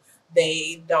you.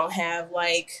 They don't have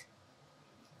like,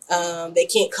 they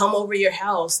can't come over your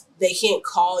house. They can't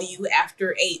call you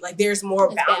after 8. Like there's more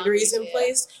boundaries in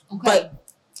place. Okay. But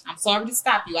I'm sorry to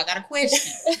stop you. I got a question.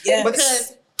 Yes.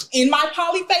 Because in my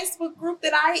poly Facebook group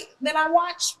that I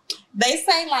watch, they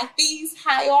say like these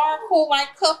hierarchical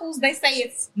like couples, they say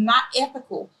it's not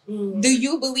ethical. Mm. Do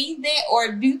you believe that,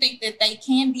 or do you think that they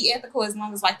can be ethical as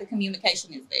long as like the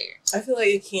communication is there? I feel like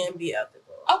it can be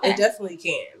ethical. Okay. It definitely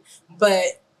can.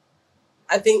 But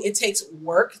I think it takes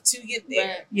work to get there.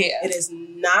 Right. Yeah. It is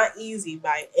not easy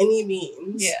by any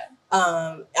means. Yeah.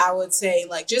 I would say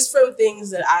like just from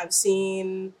things that I've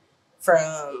seen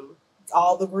from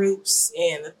all the groups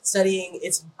and studying,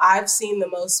 I've seen the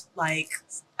most like,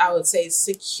 I would say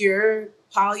secure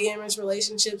polyamorous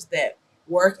relationships that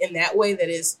work in that way that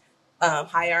is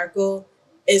hierarchical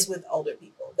is with older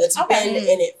people. That's been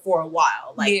in it for a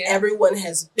while. Like everyone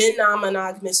has been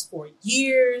non-monogamous for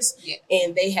years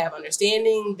and they have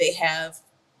understanding. They have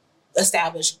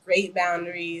established great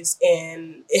boundaries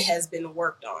and it has been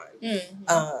worked on.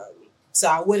 Mm-hmm. So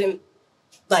I wouldn't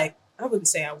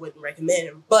say I wouldn't recommend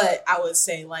him, but I would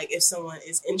say like if someone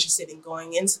is interested in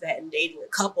going into that and dating a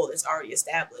couple that's already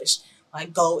established,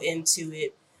 like go into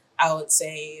it, I would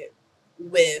say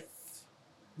with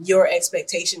your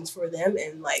expectations for them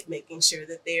and like making sure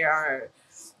that there are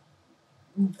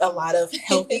a lot of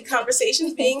healthy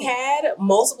conversations being had,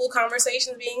 multiple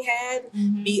conversations being had,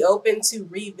 be open to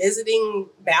revisiting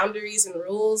boundaries and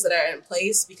rules that are in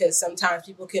place, because sometimes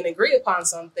people can agree upon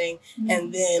something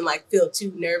and then like feel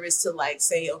too nervous to like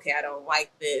say, okay, I don't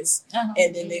like this.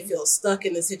 And then they feel stuck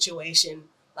in the situation.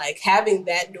 Like having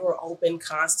that door open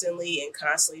constantly and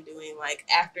constantly doing like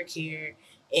aftercare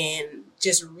and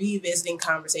just revisiting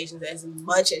conversations as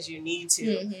much as you need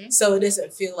to. So it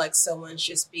doesn't feel like someone's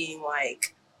just being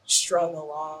like strung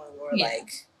along or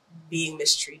like being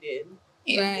mistreated.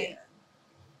 Right.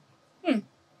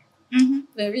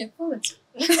 Very informative.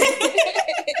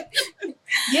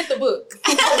 Get the book.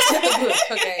 Get the book.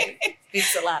 Okay.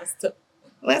 It's a lot of stuff.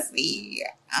 Let's see.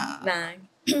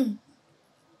 9.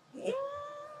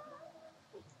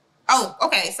 Oh,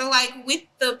 okay. So like with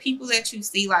the people that you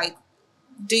see, like,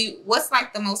 what's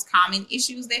like the most common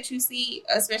issues that you see,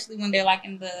 especially when they're like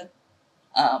in the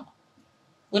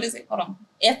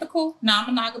ethical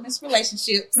non-monogamous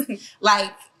relationships?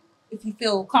 Like if you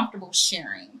feel comfortable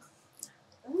sharing.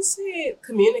 I would say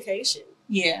communication.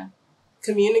 Yeah.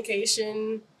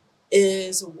 Communication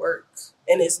is work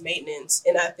and it's maintenance.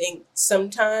 And I think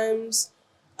sometimes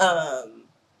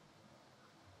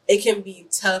it can be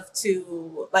tough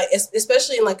to like,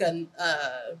 especially in like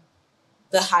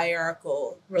the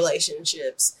hierarchical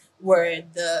relationships where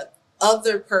the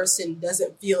other person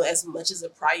doesn't feel as much as a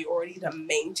priority to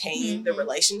maintain the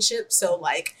relationship. So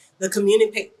like the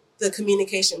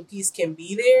communication piece can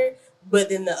be there, but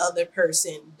then the other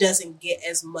person doesn't get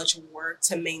as much work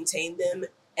to maintain them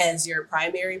as your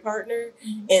primary partner.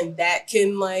 And that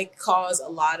can like cause a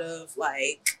lot of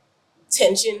like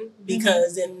tension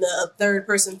because then the third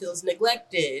person feels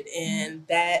neglected and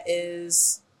that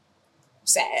is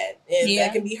sad and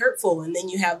that can be hurtful. And then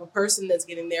you have a person that's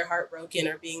getting their heart broken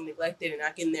or being neglected and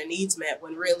not getting their needs met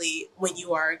when really when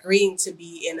you are agreeing to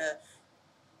be in a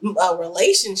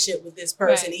relationship with this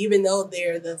person, even though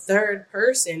they're the third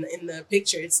person in the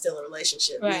picture, it's still a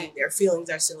relationship. Meaning their feelings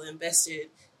are still invested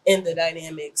in the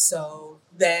dynamic. So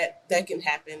that can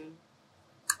happen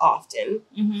often.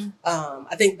 Mm-hmm.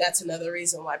 I think that's another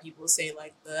reason why people say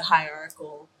like the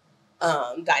hierarchical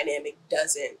dynamic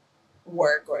doesn't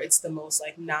work, or it's the most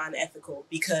like non-ethical,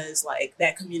 because like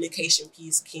that communication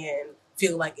piece can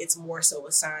feel like it's more so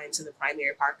assigned to the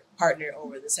primary partner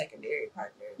over the secondary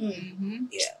partner. Mm-hmm.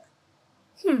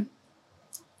 Yeah.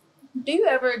 Do you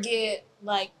ever get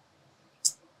like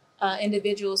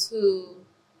individuals who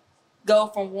go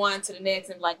from one to the next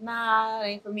and like, nah, it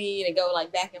ain't for me, and they go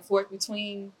like back and forth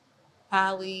between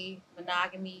poly,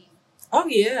 monogamy? Oh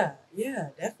yeah,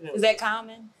 definitely. Is that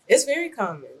common? It's very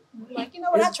common. Like, you know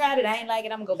what, I tried it, I ain't like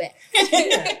it, I'm gonna go back.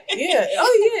 yeah.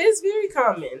 Oh yeah, it's very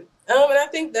common. And I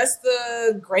think that's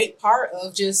the great part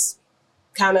of just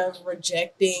kind of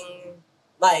rejecting,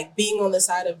 like being on the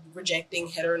side of rejecting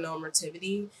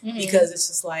heteronormativity, because it's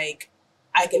just like,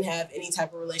 I can have any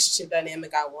type of relationship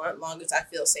dynamic I want, long as I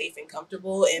feel safe and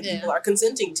comfortable and people are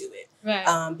consenting to it. Right.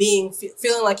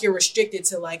 Feeling like you're restricted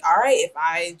to like, all right, if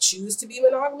I choose to be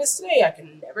monogamous today, I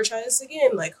can never try this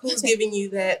again. Like, who's giving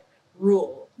you that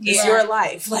rule? It's your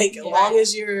life. Like, as long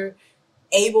as you're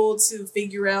able to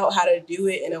figure out how to do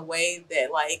it in a way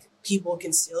that like people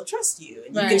can still trust you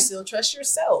and you can still trust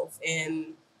yourself,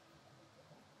 and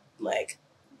like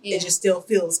it just still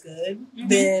feels good,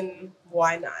 then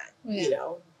why not? You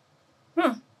know?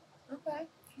 Okay.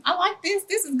 I like this.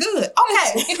 This is good.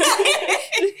 Okay.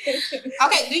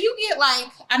 Okay. Do you get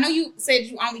like, I know you said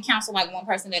you only counsel like one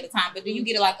person at a time, but do you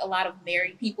get like a lot of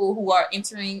married people who are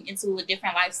entering into a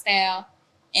different lifestyle,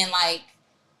 and like,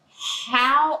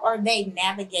 how are they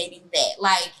navigating that?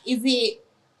 Like, is it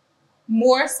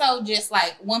more so just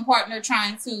like one partner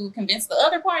trying to convince the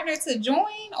other partner to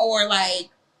join, or like,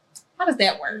 how does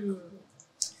that work?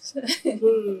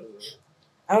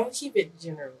 I'm gonna keep it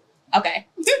general. Okay.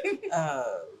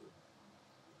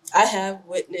 I have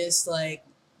witnessed like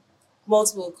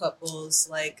multiple couples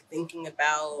like thinking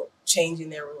about changing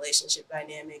their relationship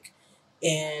dynamic,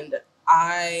 and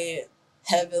I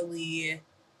heavily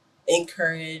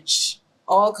encourage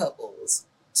all couples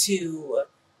to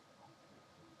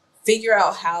figure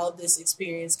out how this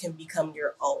experience can become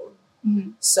your own. Mm-hmm.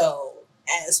 So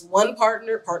as one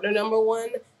partner number one,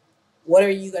 what are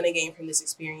you going to gain from this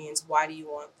experience? Why do you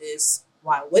want this?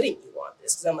 Why wouldn't you want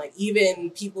this? Because I'm like,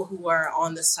 even people who are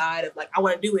on the side of like, I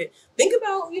want to do it, think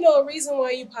about, a reason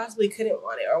why you possibly couldn't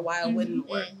want it, or why it wouldn't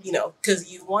work,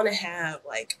 because you want to have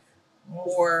like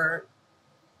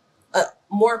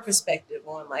more perspective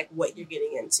on like what you're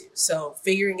getting into. So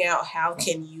figuring out how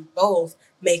can you both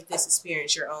make this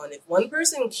experience your own. If one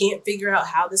person can't figure out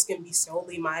how this can be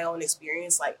solely my own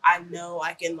experience, like I know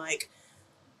I can like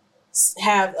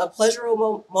have a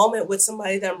pleasurable moment with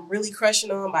somebody that I'm really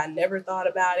crushing on, but I never thought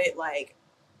about it, like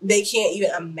they can't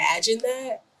even imagine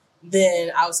that,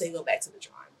 then I would say go back to the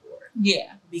drawing board.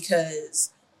 Yeah.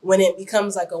 Because when it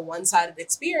becomes like a one-sided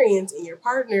experience and your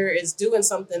partner is doing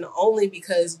something only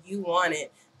because you want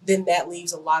it, then that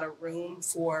leaves a lot of room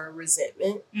for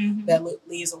resentment. Mm-hmm. That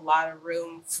leaves a lot of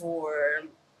room for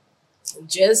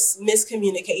just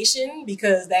miscommunication,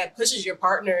 because that pushes your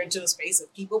partner into a space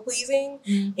of people pleasing.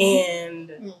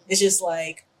 And it's just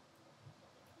like,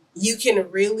 you can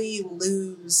really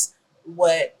lose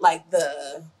what like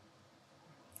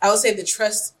I would say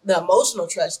the emotional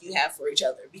trust you have for each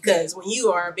other, because when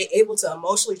you are able to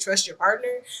emotionally trust your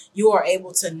partner, you are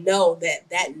able to know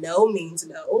that no means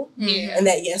no, and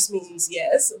that yes means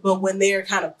yes. But when they're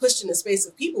kind of pushed in the space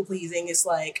of people pleasing, it's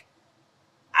like,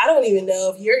 I don't even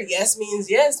know if your yes means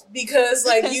yes, because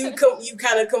like you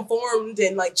kind of conformed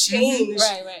and like changed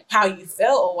how you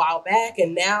felt a while back,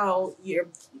 and now you're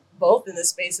both in the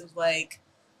space of like,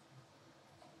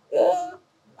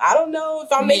 I don't know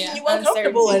if I'm making you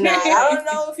uncomfortable or not. I don't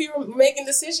know if you're making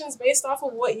decisions based off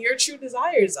of what your true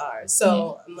desires are.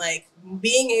 So like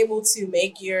being able to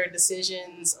make your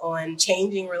decisions on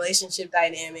changing relationship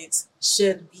dynamics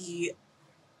should be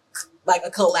like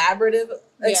a collaborative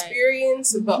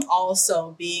experience, but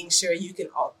also being sure you can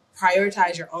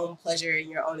prioritize your own pleasure and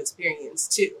your own experience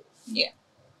too. Yeah.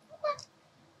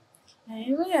 I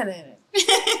ain't mad at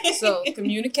it. So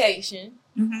communication,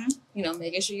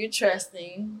 making sure you're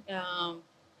trusting,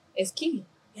 is key.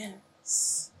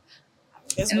 Yes.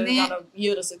 That's what's gonna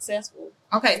yield a successful.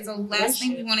 Okay, so last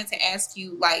thing we wanted to ask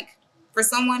you, like, for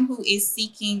someone who is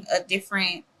seeking a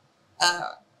different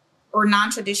or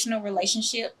non-traditional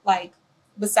relationship, like,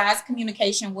 besides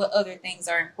communication, what other things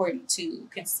are important to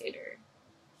consider?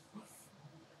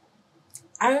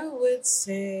 I would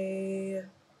say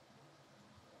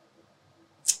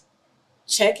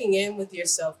checking in with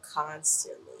yourself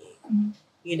constantly,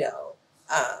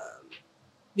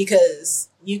 because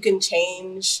you can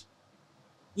change.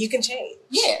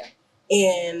 Yeah.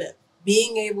 And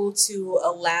being able to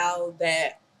allow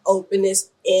that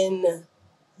openness in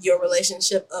your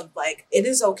relationship of like, it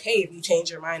is okay if you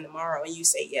change your mind tomorrow and you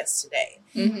say yes today.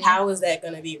 Mm-hmm. How is that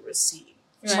going to be received?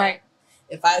 Right.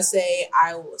 If I say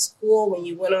I was cool when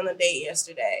you went on a date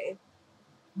yesterday,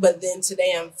 but then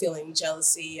today I'm feeling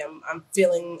jealousy, I'm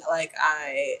feeling like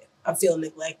I feel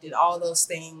neglected, all those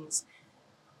things.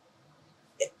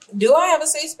 Do I have a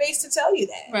safe space to tell you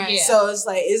that? Right. Yeah. So it's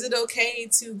like, is it okay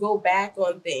to go back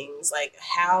on things? Like,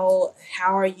 how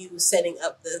are you setting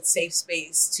up the safe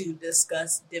space to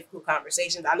discuss difficult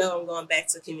conversations? I know I'm going back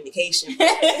to communication, but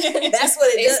that's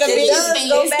what it does. It does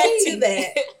go back to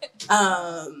that.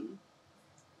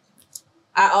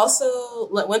 I also,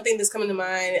 one thing that's coming to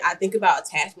mind, I think about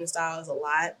attachment styles a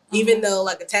lot, even though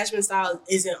like attachment style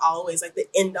isn't always like the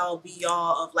end all be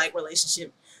all of like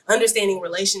understanding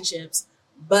relationships.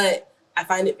 But I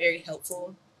find it very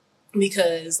helpful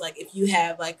because like if you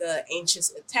have like a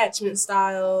anxious attachment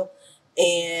style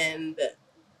and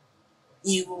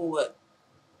you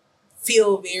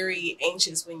feel very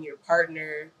anxious when your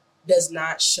partner does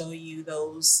not show you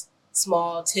those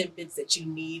small tidbits that you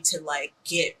need to like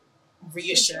get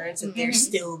reassurance that they're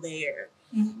still there.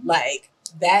 Like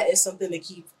that is something to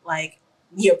keep like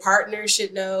your partner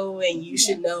should know and you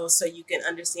should know so you can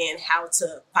understand how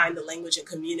to find the language and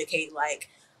communicate like,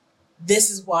 this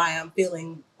is why I'm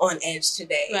feeling on edge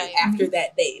today after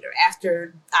that date or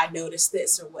after I noticed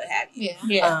this or what have you.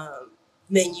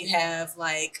 Then you have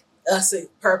like a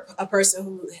person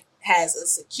who has a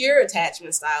secure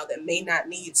attachment style that may not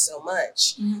need so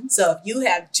much. So if you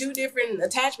have two different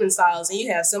attachment styles and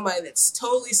you have somebody that's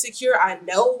totally secure, I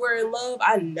know we're in love,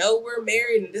 I know we're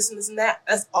married and this and this and that,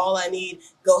 that's all I need,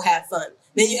 go have fun.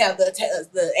 Then you have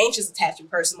the anxious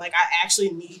attachment person, like I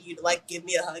actually need you to like give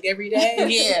me a hug every day.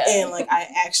 And like I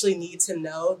actually need to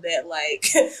know that like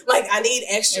I need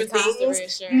extra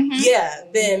things.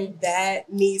 Then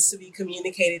that needs to be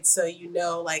communicated so you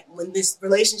know like when this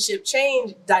relationship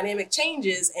dynamic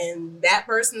changes and that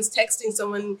person's texting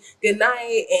someone good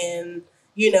night and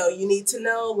you know, you need to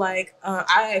know like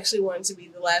I actually want to be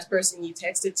the last person you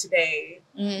texted today.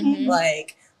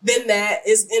 Like then that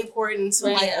is important to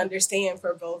like understand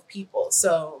for both people.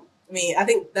 So I mean, I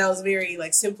think that was very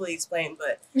like simply explained,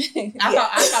 but I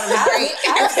thought it was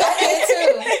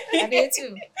great. I did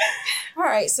too. All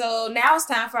right, so now it's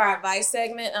time for our advice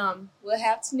segment. We'll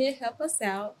have Tania help us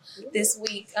out this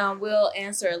week. We'll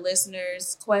answer a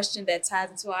listener's question that ties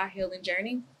into our healing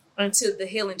journey, into the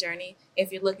healing journey.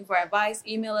 If you're looking for advice,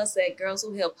 email us at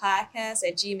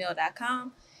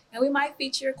girlswhohealpodcast@gmail.com, and we might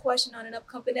feature your question on an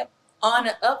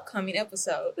upcoming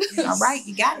episode. All right,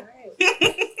 you got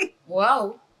it.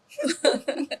 Whoa.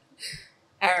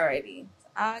 Alrighty.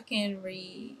 I can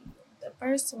read the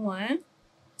first one.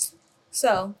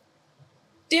 So,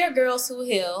 dear girls who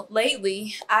heal,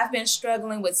 lately I've been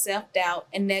struggling with self-doubt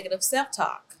and negative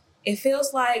self-talk. It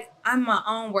feels like I'm my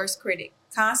own worst critic,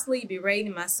 constantly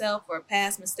berating myself for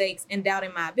past mistakes and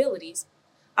doubting my abilities.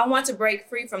 I want to break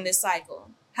free from this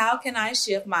cycle. How can I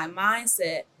shift my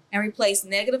mindset and replace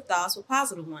negative thoughts with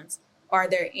positive ones? Are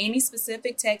there any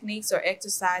specific techniques or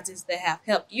exercises that have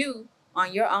helped you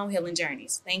on your own healing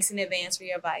journeys? Thanks in advance for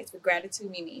your advice. With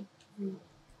gratitude, Mimi.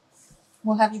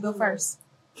 We'll have you go first.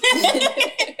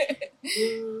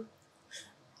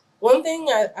 One thing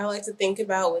I like to think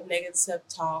about with negative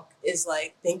self-talk is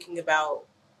like thinking about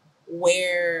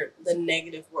where the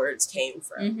negative words came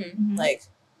from. Like,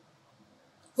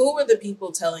 who were the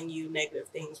people telling you negative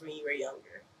things when you were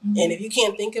younger? And if you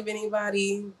can't think of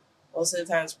anybody, most of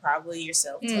the time it's probably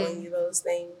yourself telling you those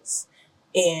things.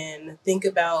 And think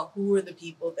about who are the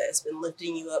people that's been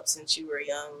lifting you up since you were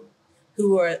young.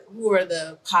 Who are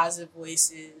the positive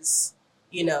voices,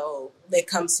 you know, that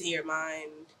comes to your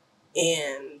mind.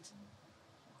 And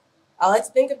I like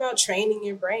to think about training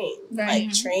your brain,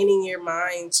 like training your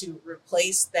mind to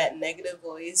replace that negative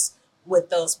voice with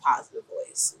those positive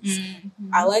voices.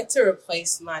 I like to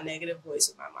replace my negative voice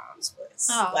with my mom's voice.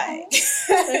 Like, that's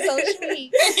so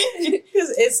sweet.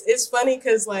 It's funny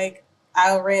because like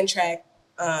I ran track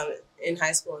in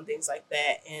high school and things like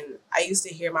that, and I used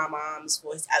to hear my mom's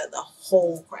voice out of the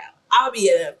whole crowd. I'll be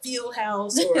in a field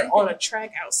house or on a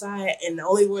track outside, and the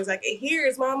only voice I can hear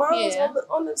is my mom's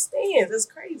on the stands. It's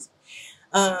crazy.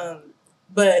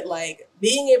 But like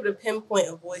being able to pinpoint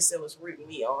a voice that was rooting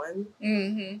me on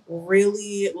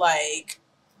really like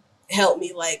helped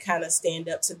me like kind of stand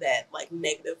up to that like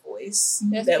negative voice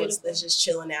that's just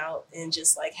chilling out and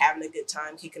just like having a good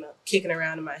time kicking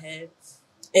around in my head.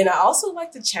 And I also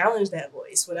like to challenge that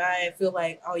voice when I feel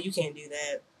like, oh, you can't do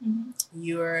that.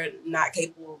 You're not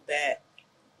capable of that.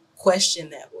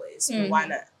 Question that voice. Why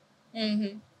not?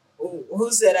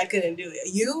 who said I couldn't do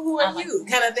it? You? Who are you?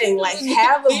 Kind of thing. Like,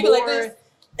 have a more... Like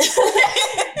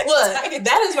look,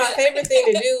 that is my favorite thing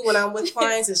to do when I'm with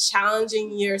clients is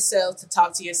challenging yourself to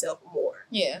talk to yourself more.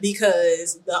 Yeah.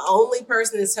 Because the only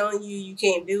person that's telling you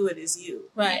can't do it is you.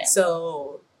 Right.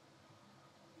 So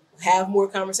have more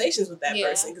conversations with that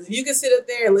person. Because if you can sit up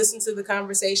there and listen to the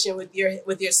conversation with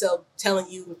yourself telling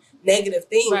you negative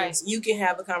things, you can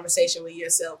have a conversation with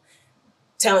yourself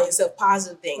telling yourself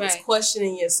positive things,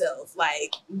 questioning yourself,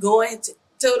 like going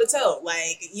toe to toe.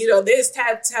 Like, you know, there's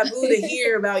taboo to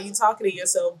hear about you talking to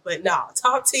yourself, but no,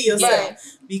 talk to yourself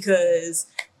because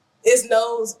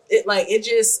it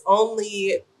just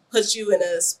only puts you in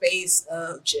a space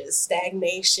of just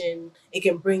stagnation. It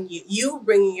can bring you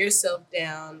bringing yourself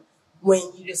down when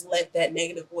you just let that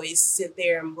negative voice sit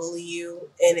there and bully you,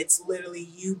 and it's literally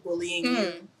you bullying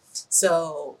you.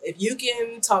 So if you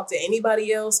can talk to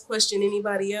anybody else, question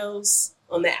anybody else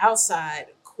on the outside,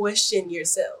 question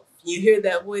yourself. You hear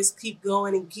that voice keep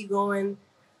going and keep going.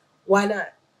 Why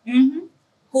not? Mm-hmm.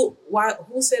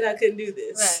 Who said I couldn't do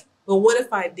this? Right. But what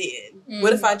if I did? Mm-hmm.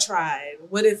 What if I tried?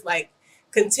 What if, like,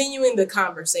 continuing the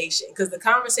conversation? Because the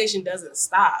conversation doesn't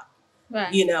stop.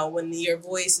 Right. You know, when your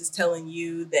voice is telling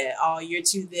you that, oh, you're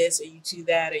too this or you too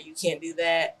that or you can't do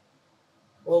that.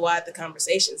 Well, why did the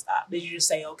conversation stop? Did you just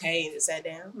say okay and just sat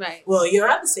down? Right. Well, you don't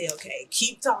have to say okay.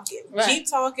 Keep talking. Right. Keep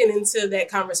talking until that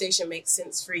conversation makes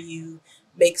sense for you,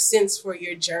 makes sense for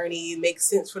your journey, makes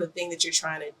sense for the thing that you're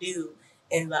trying to do.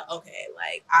 And like, okay,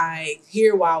 like I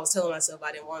hear why I was telling myself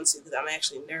I didn't want to because I'm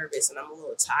actually nervous and I'm a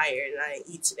little tired and I didn't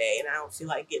eat today and I don't feel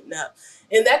like getting up.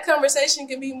 And that conversation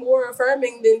can be more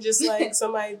affirming than just like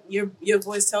somebody, your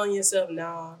voice telling yourself,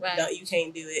 no, you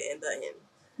can't do it, and the end.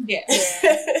 Yeah.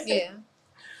 Yeah.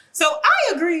 So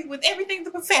I agree with everything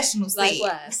the professionals say.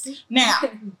 Likewise. Now,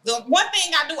 the one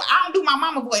thing I don't do my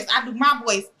mama voice. I do my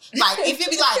voice. Like, if it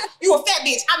be like, you a fat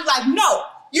bitch, I be like, no,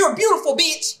 you're a beautiful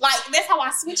bitch. Like, that's how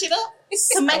I switch it up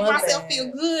to make myself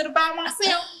feel good about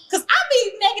myself. Because I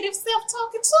be negative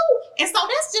self-talking too. And so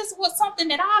that's just something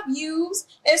that I've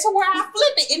used. And so where I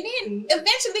flip it. And then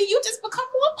eventually you just become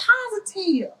more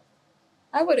positive.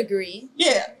 I would agree.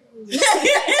 Yeah.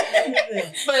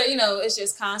 But, you know, it's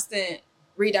just constant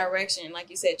redirection, like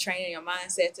you said, training your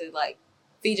mindset to like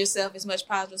feed yourself as much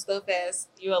positive stuff as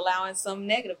you're allowing some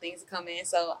negative things to come in.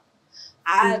 So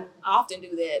I often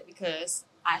do that because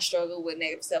I struggle with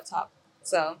negative self-talk.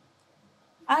 So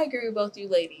I agree with both you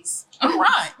ladies. All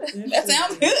right. That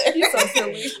sounds good. You're so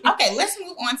silly. Okay, let's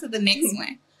move on to the next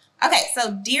one. Okay,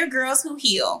 so dear girls who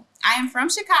heal, I am from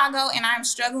Chicago and I am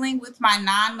struggling with my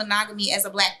non-monogamy as a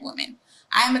Black woman.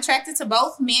 I am attracted to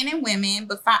both men and women,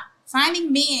 but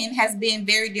finding men has been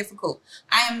very difficult.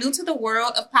 I am new to the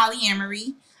world of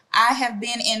polyamory. I have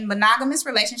been in monogamous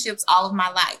relationships all of my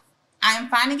life. I am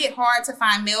finding it hard to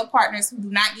find male partners who do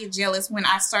not get jealous when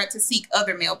I start to seek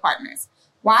other male partners.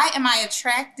 Why am I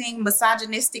attracting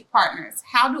misogynistic partners?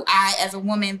 How do I, as a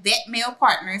woman, vet male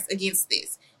partners against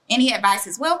this? Any advice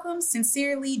is welcome.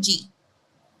 Sincerely, G.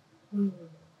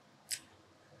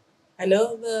 I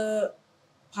know the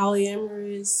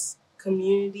polyamorous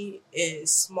community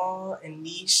is small and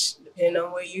niche, depending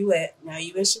on where you at. Now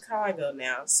you in Chicago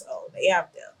now, so they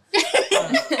out there.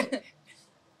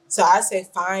 So I say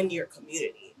find your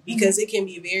community because it can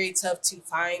be very tough to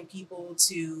find people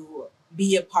to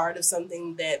be a part of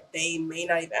something that they may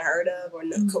not even heard of or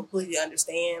completely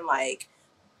understand. Like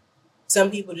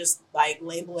some people just like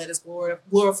label it as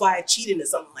glorified cheating or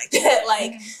something like that.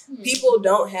 Like people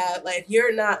don't have, like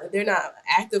they're not an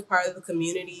active part of the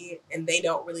community and they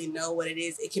don't really know what it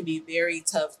is. It can be very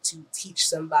tough to teach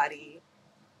somebody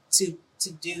to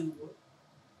do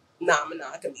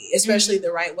non-monogamy, especially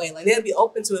the right way. Like they'll be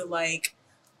open to it like,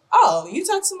 oh, you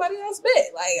talk to somebody else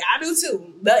bit. Like I do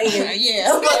too.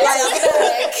 Yeah.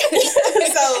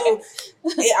 So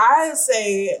I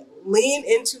say lean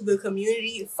into the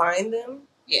community, find them.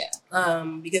 Yeah.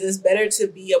 Because it's better to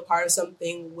be a part of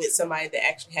something with somebody that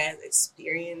actually has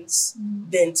experience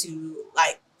than to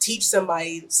like teach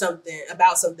somebody something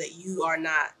about something that you are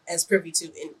not as privy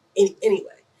to in any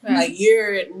way. Right. Like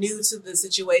you're new to the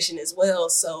situation as well,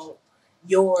 so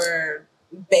your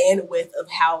bandwidth of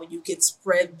how you can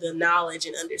spread the knowledge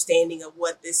and understanding of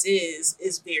what this is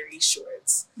very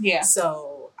short. Yeah.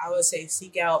 So I would say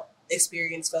seek out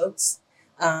experienced folks.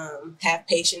 Have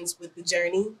patience with the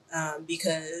journey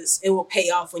because it will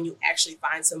pay off when you actually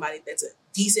find somebody that's a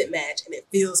decent match and it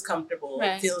feels comfortable,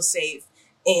 it feels safe,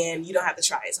 and you don't have to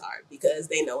try as hard because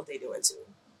they know what they're doing too.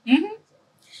 Mm-hmm.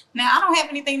 Now, I don't have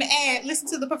anything to add. Listen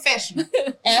to the professional.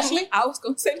 Ashley? I was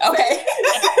going to say the same. Okay.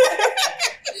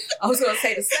 I was going to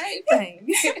say the same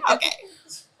thing. Okay.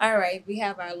 All right, we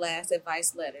have our last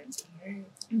advice letter.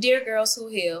 Dear Girls Who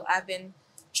Heal, I've been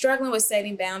struggling with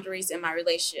setting boundaries in my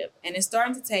relationship, and it's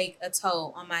starting to take a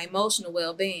toll on my emotional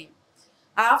well-being.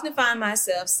 I often find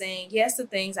myself saying yes to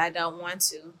things I don't want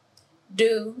to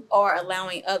do or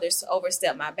allowing others to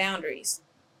overstep my boundaries.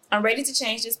 I'm ready to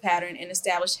change this pattern and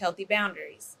establish healthy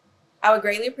boundaries. I would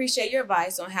greatly appreciate your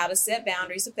advice on how to set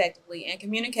boundaries effectively and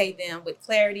communicate them with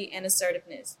clarity and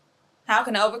assertiveness. How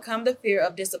can I overcome the fear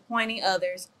of disappointing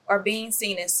others or being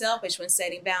seen as selfish when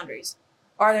setting boundaries?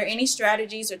 Are there any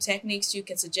strategies or techniques you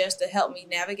can suggest to help me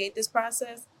navigate this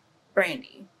process?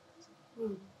 Brandy.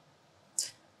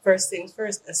 First things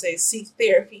first, I say seek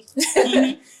therapy.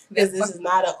 Because this is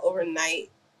not an overnight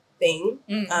thing.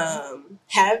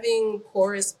 Having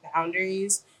porous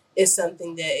boundaries is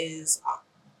something that is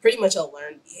pretty much a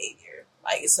learned behavior.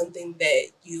 Like, it's something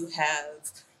that you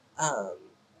have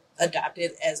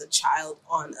adopted as a child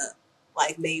on up.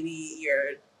 Like, maybe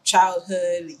your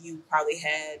childhood, you probably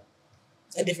had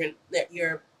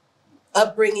your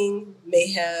upbringing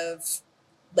may have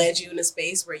led you in a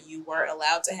space where you weren't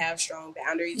allowed to have strong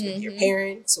boundaries with your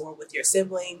parents or with your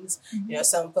siblings. You know,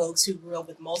 some folks who grew up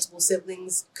with multiple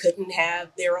siblings couldn't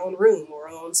have their own room or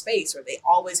own space, or they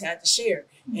always had to share.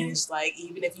 And it's like,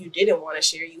 even if you didn't want to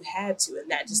share, you had to.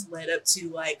 And that just led up to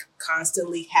like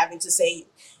constantly having to say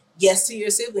yes to your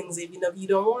siblings, even if you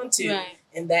don't want to. Right.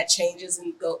 And that changes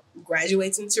and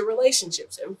graduates into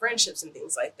relationships and friendships and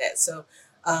things like that. So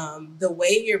the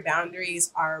way your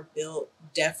boundaries are built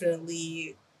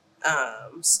definitely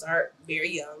start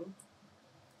very young,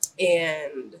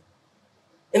 and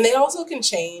they also can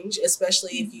change,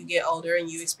 especially if you get older and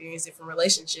you experience different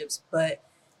relationships. But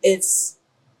it's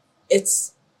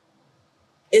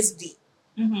deep.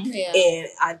 Yeah. And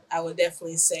I would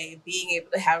definitely say being able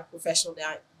to have a professional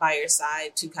down by your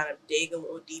side to kind of dig a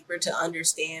little deeper to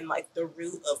understand like the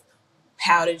root of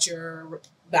how did your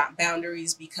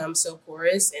boundaries become so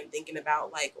porous, and thinking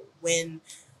about like when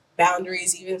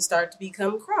boundaries even start to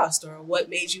become crossed, or what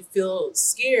made you feel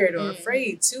scared or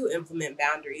afraid to implement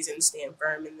boundaries and stand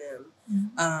firm in them.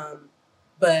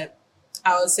 But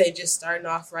I would say just starting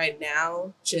off right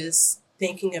now, just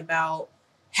thinking about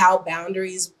how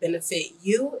boundaries benefit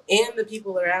you and the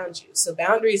people around you. So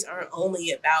boundaries aren't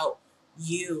only about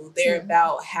you, they're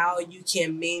about how you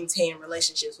can maintain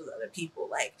relationships with other people.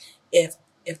 Like if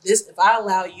I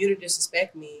allow you to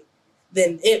disrespect me,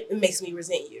 then it makes me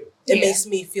resent you. It makes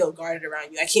me feel guarded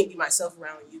around you. I can't be myself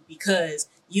around you because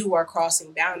you are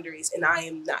crossing boundaries and I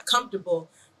am not comfortable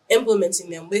implementing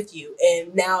them with you.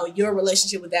 And now your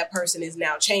relationship with that person is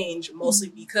now changed, mostly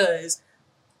because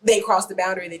they crossed the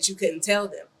boundary that you couldn't tell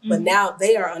them. But now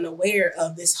they are unaware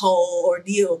of this whole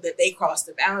ordeal that they crossed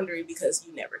the boundary because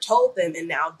you never told them. And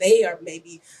now they are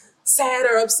maybe sad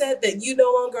or upset that you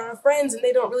no longer are friends, and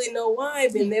they don't really know why,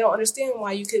 and they don't understand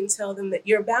why you couldn't tell them that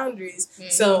your boundaries.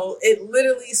 So it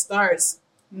literally starts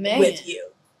with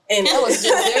you. And that was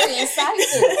just very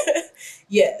insightful.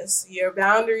 Yes, your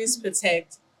boundaries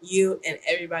protect you and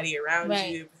everybody around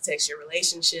you. It protects your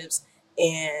relationships,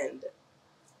 and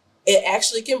it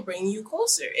actually can bring you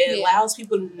closer. It allows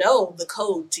people to know the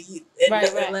code to you. It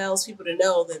allows people to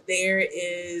know that there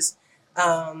is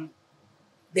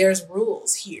there's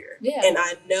rules here. And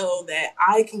I know that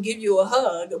I can give you a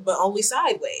hug, but only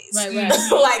sideways. Like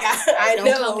I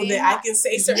know that I can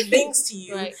say certain things to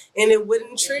you and it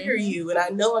wouldn't trigger you. And I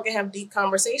know I can have deep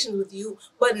conversations with you,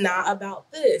 but not about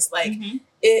this. Like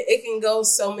it can go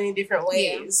so many different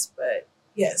ways. But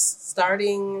yes,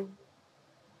 starting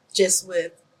just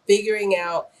with figuring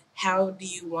out how do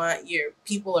you want your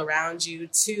people around you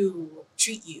to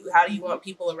treat you? How do you want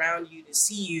people around you to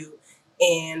see you?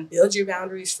 And build your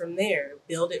boundaries from there.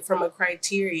 Build it from a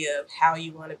criteria of how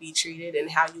you want to be treated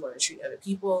and how you want to treat other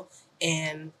people,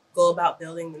 and go about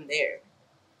building them there.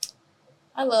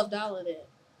 I loved all of that.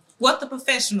 What the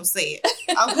professional said.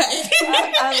 Okay.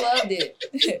 I loved it.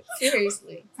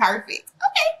 Seriously. Perfect.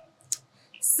 Okay.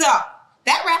 So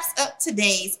that wraps up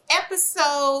today's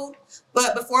episode.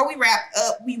 But before we wrap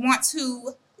up, we want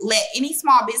to let any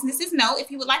small businesses know if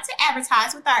you would like to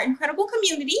advertise with our incredible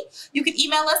community. You can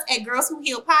email us at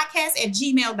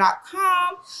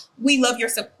girlswhohealpodcast@gmail.com. We love your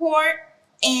support.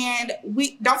 And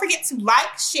we don't forget to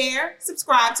like, share,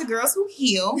 subscribe to Girls Who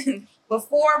Heal.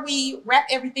 Before we wrap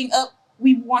everything up,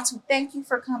 we want to thank you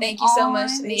for coming. Thank you so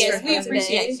much. Yes, we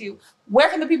appreciate you. Where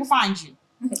can the people find you?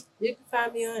 You can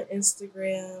find me on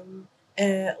Instagram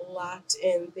at Locked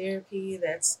in Therapy.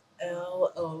 That's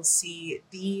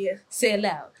LOCD. Say it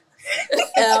loud.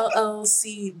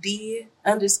 LOCD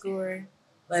 _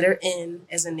 letter N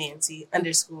as in Nancy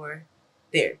 _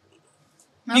 therapy.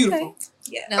 Beautiful.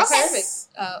 Yeah. No, perfect.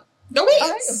 The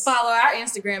weeks. Follow our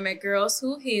Instagram at Girls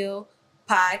Who Heal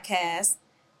Podcast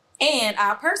and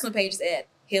our personal pages at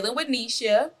Healing with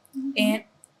Nisha and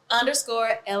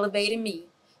 _ Elevating Me.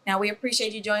 Now, we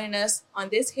appreciate you joining us on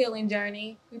this healing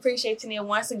journey. We appreciate you, Neil.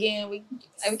 Once again, we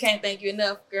can't thank you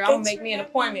enough, girl. I'm going to make me an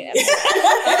appointment.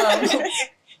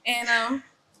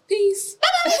 Peace.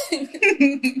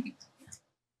 Bye-bye.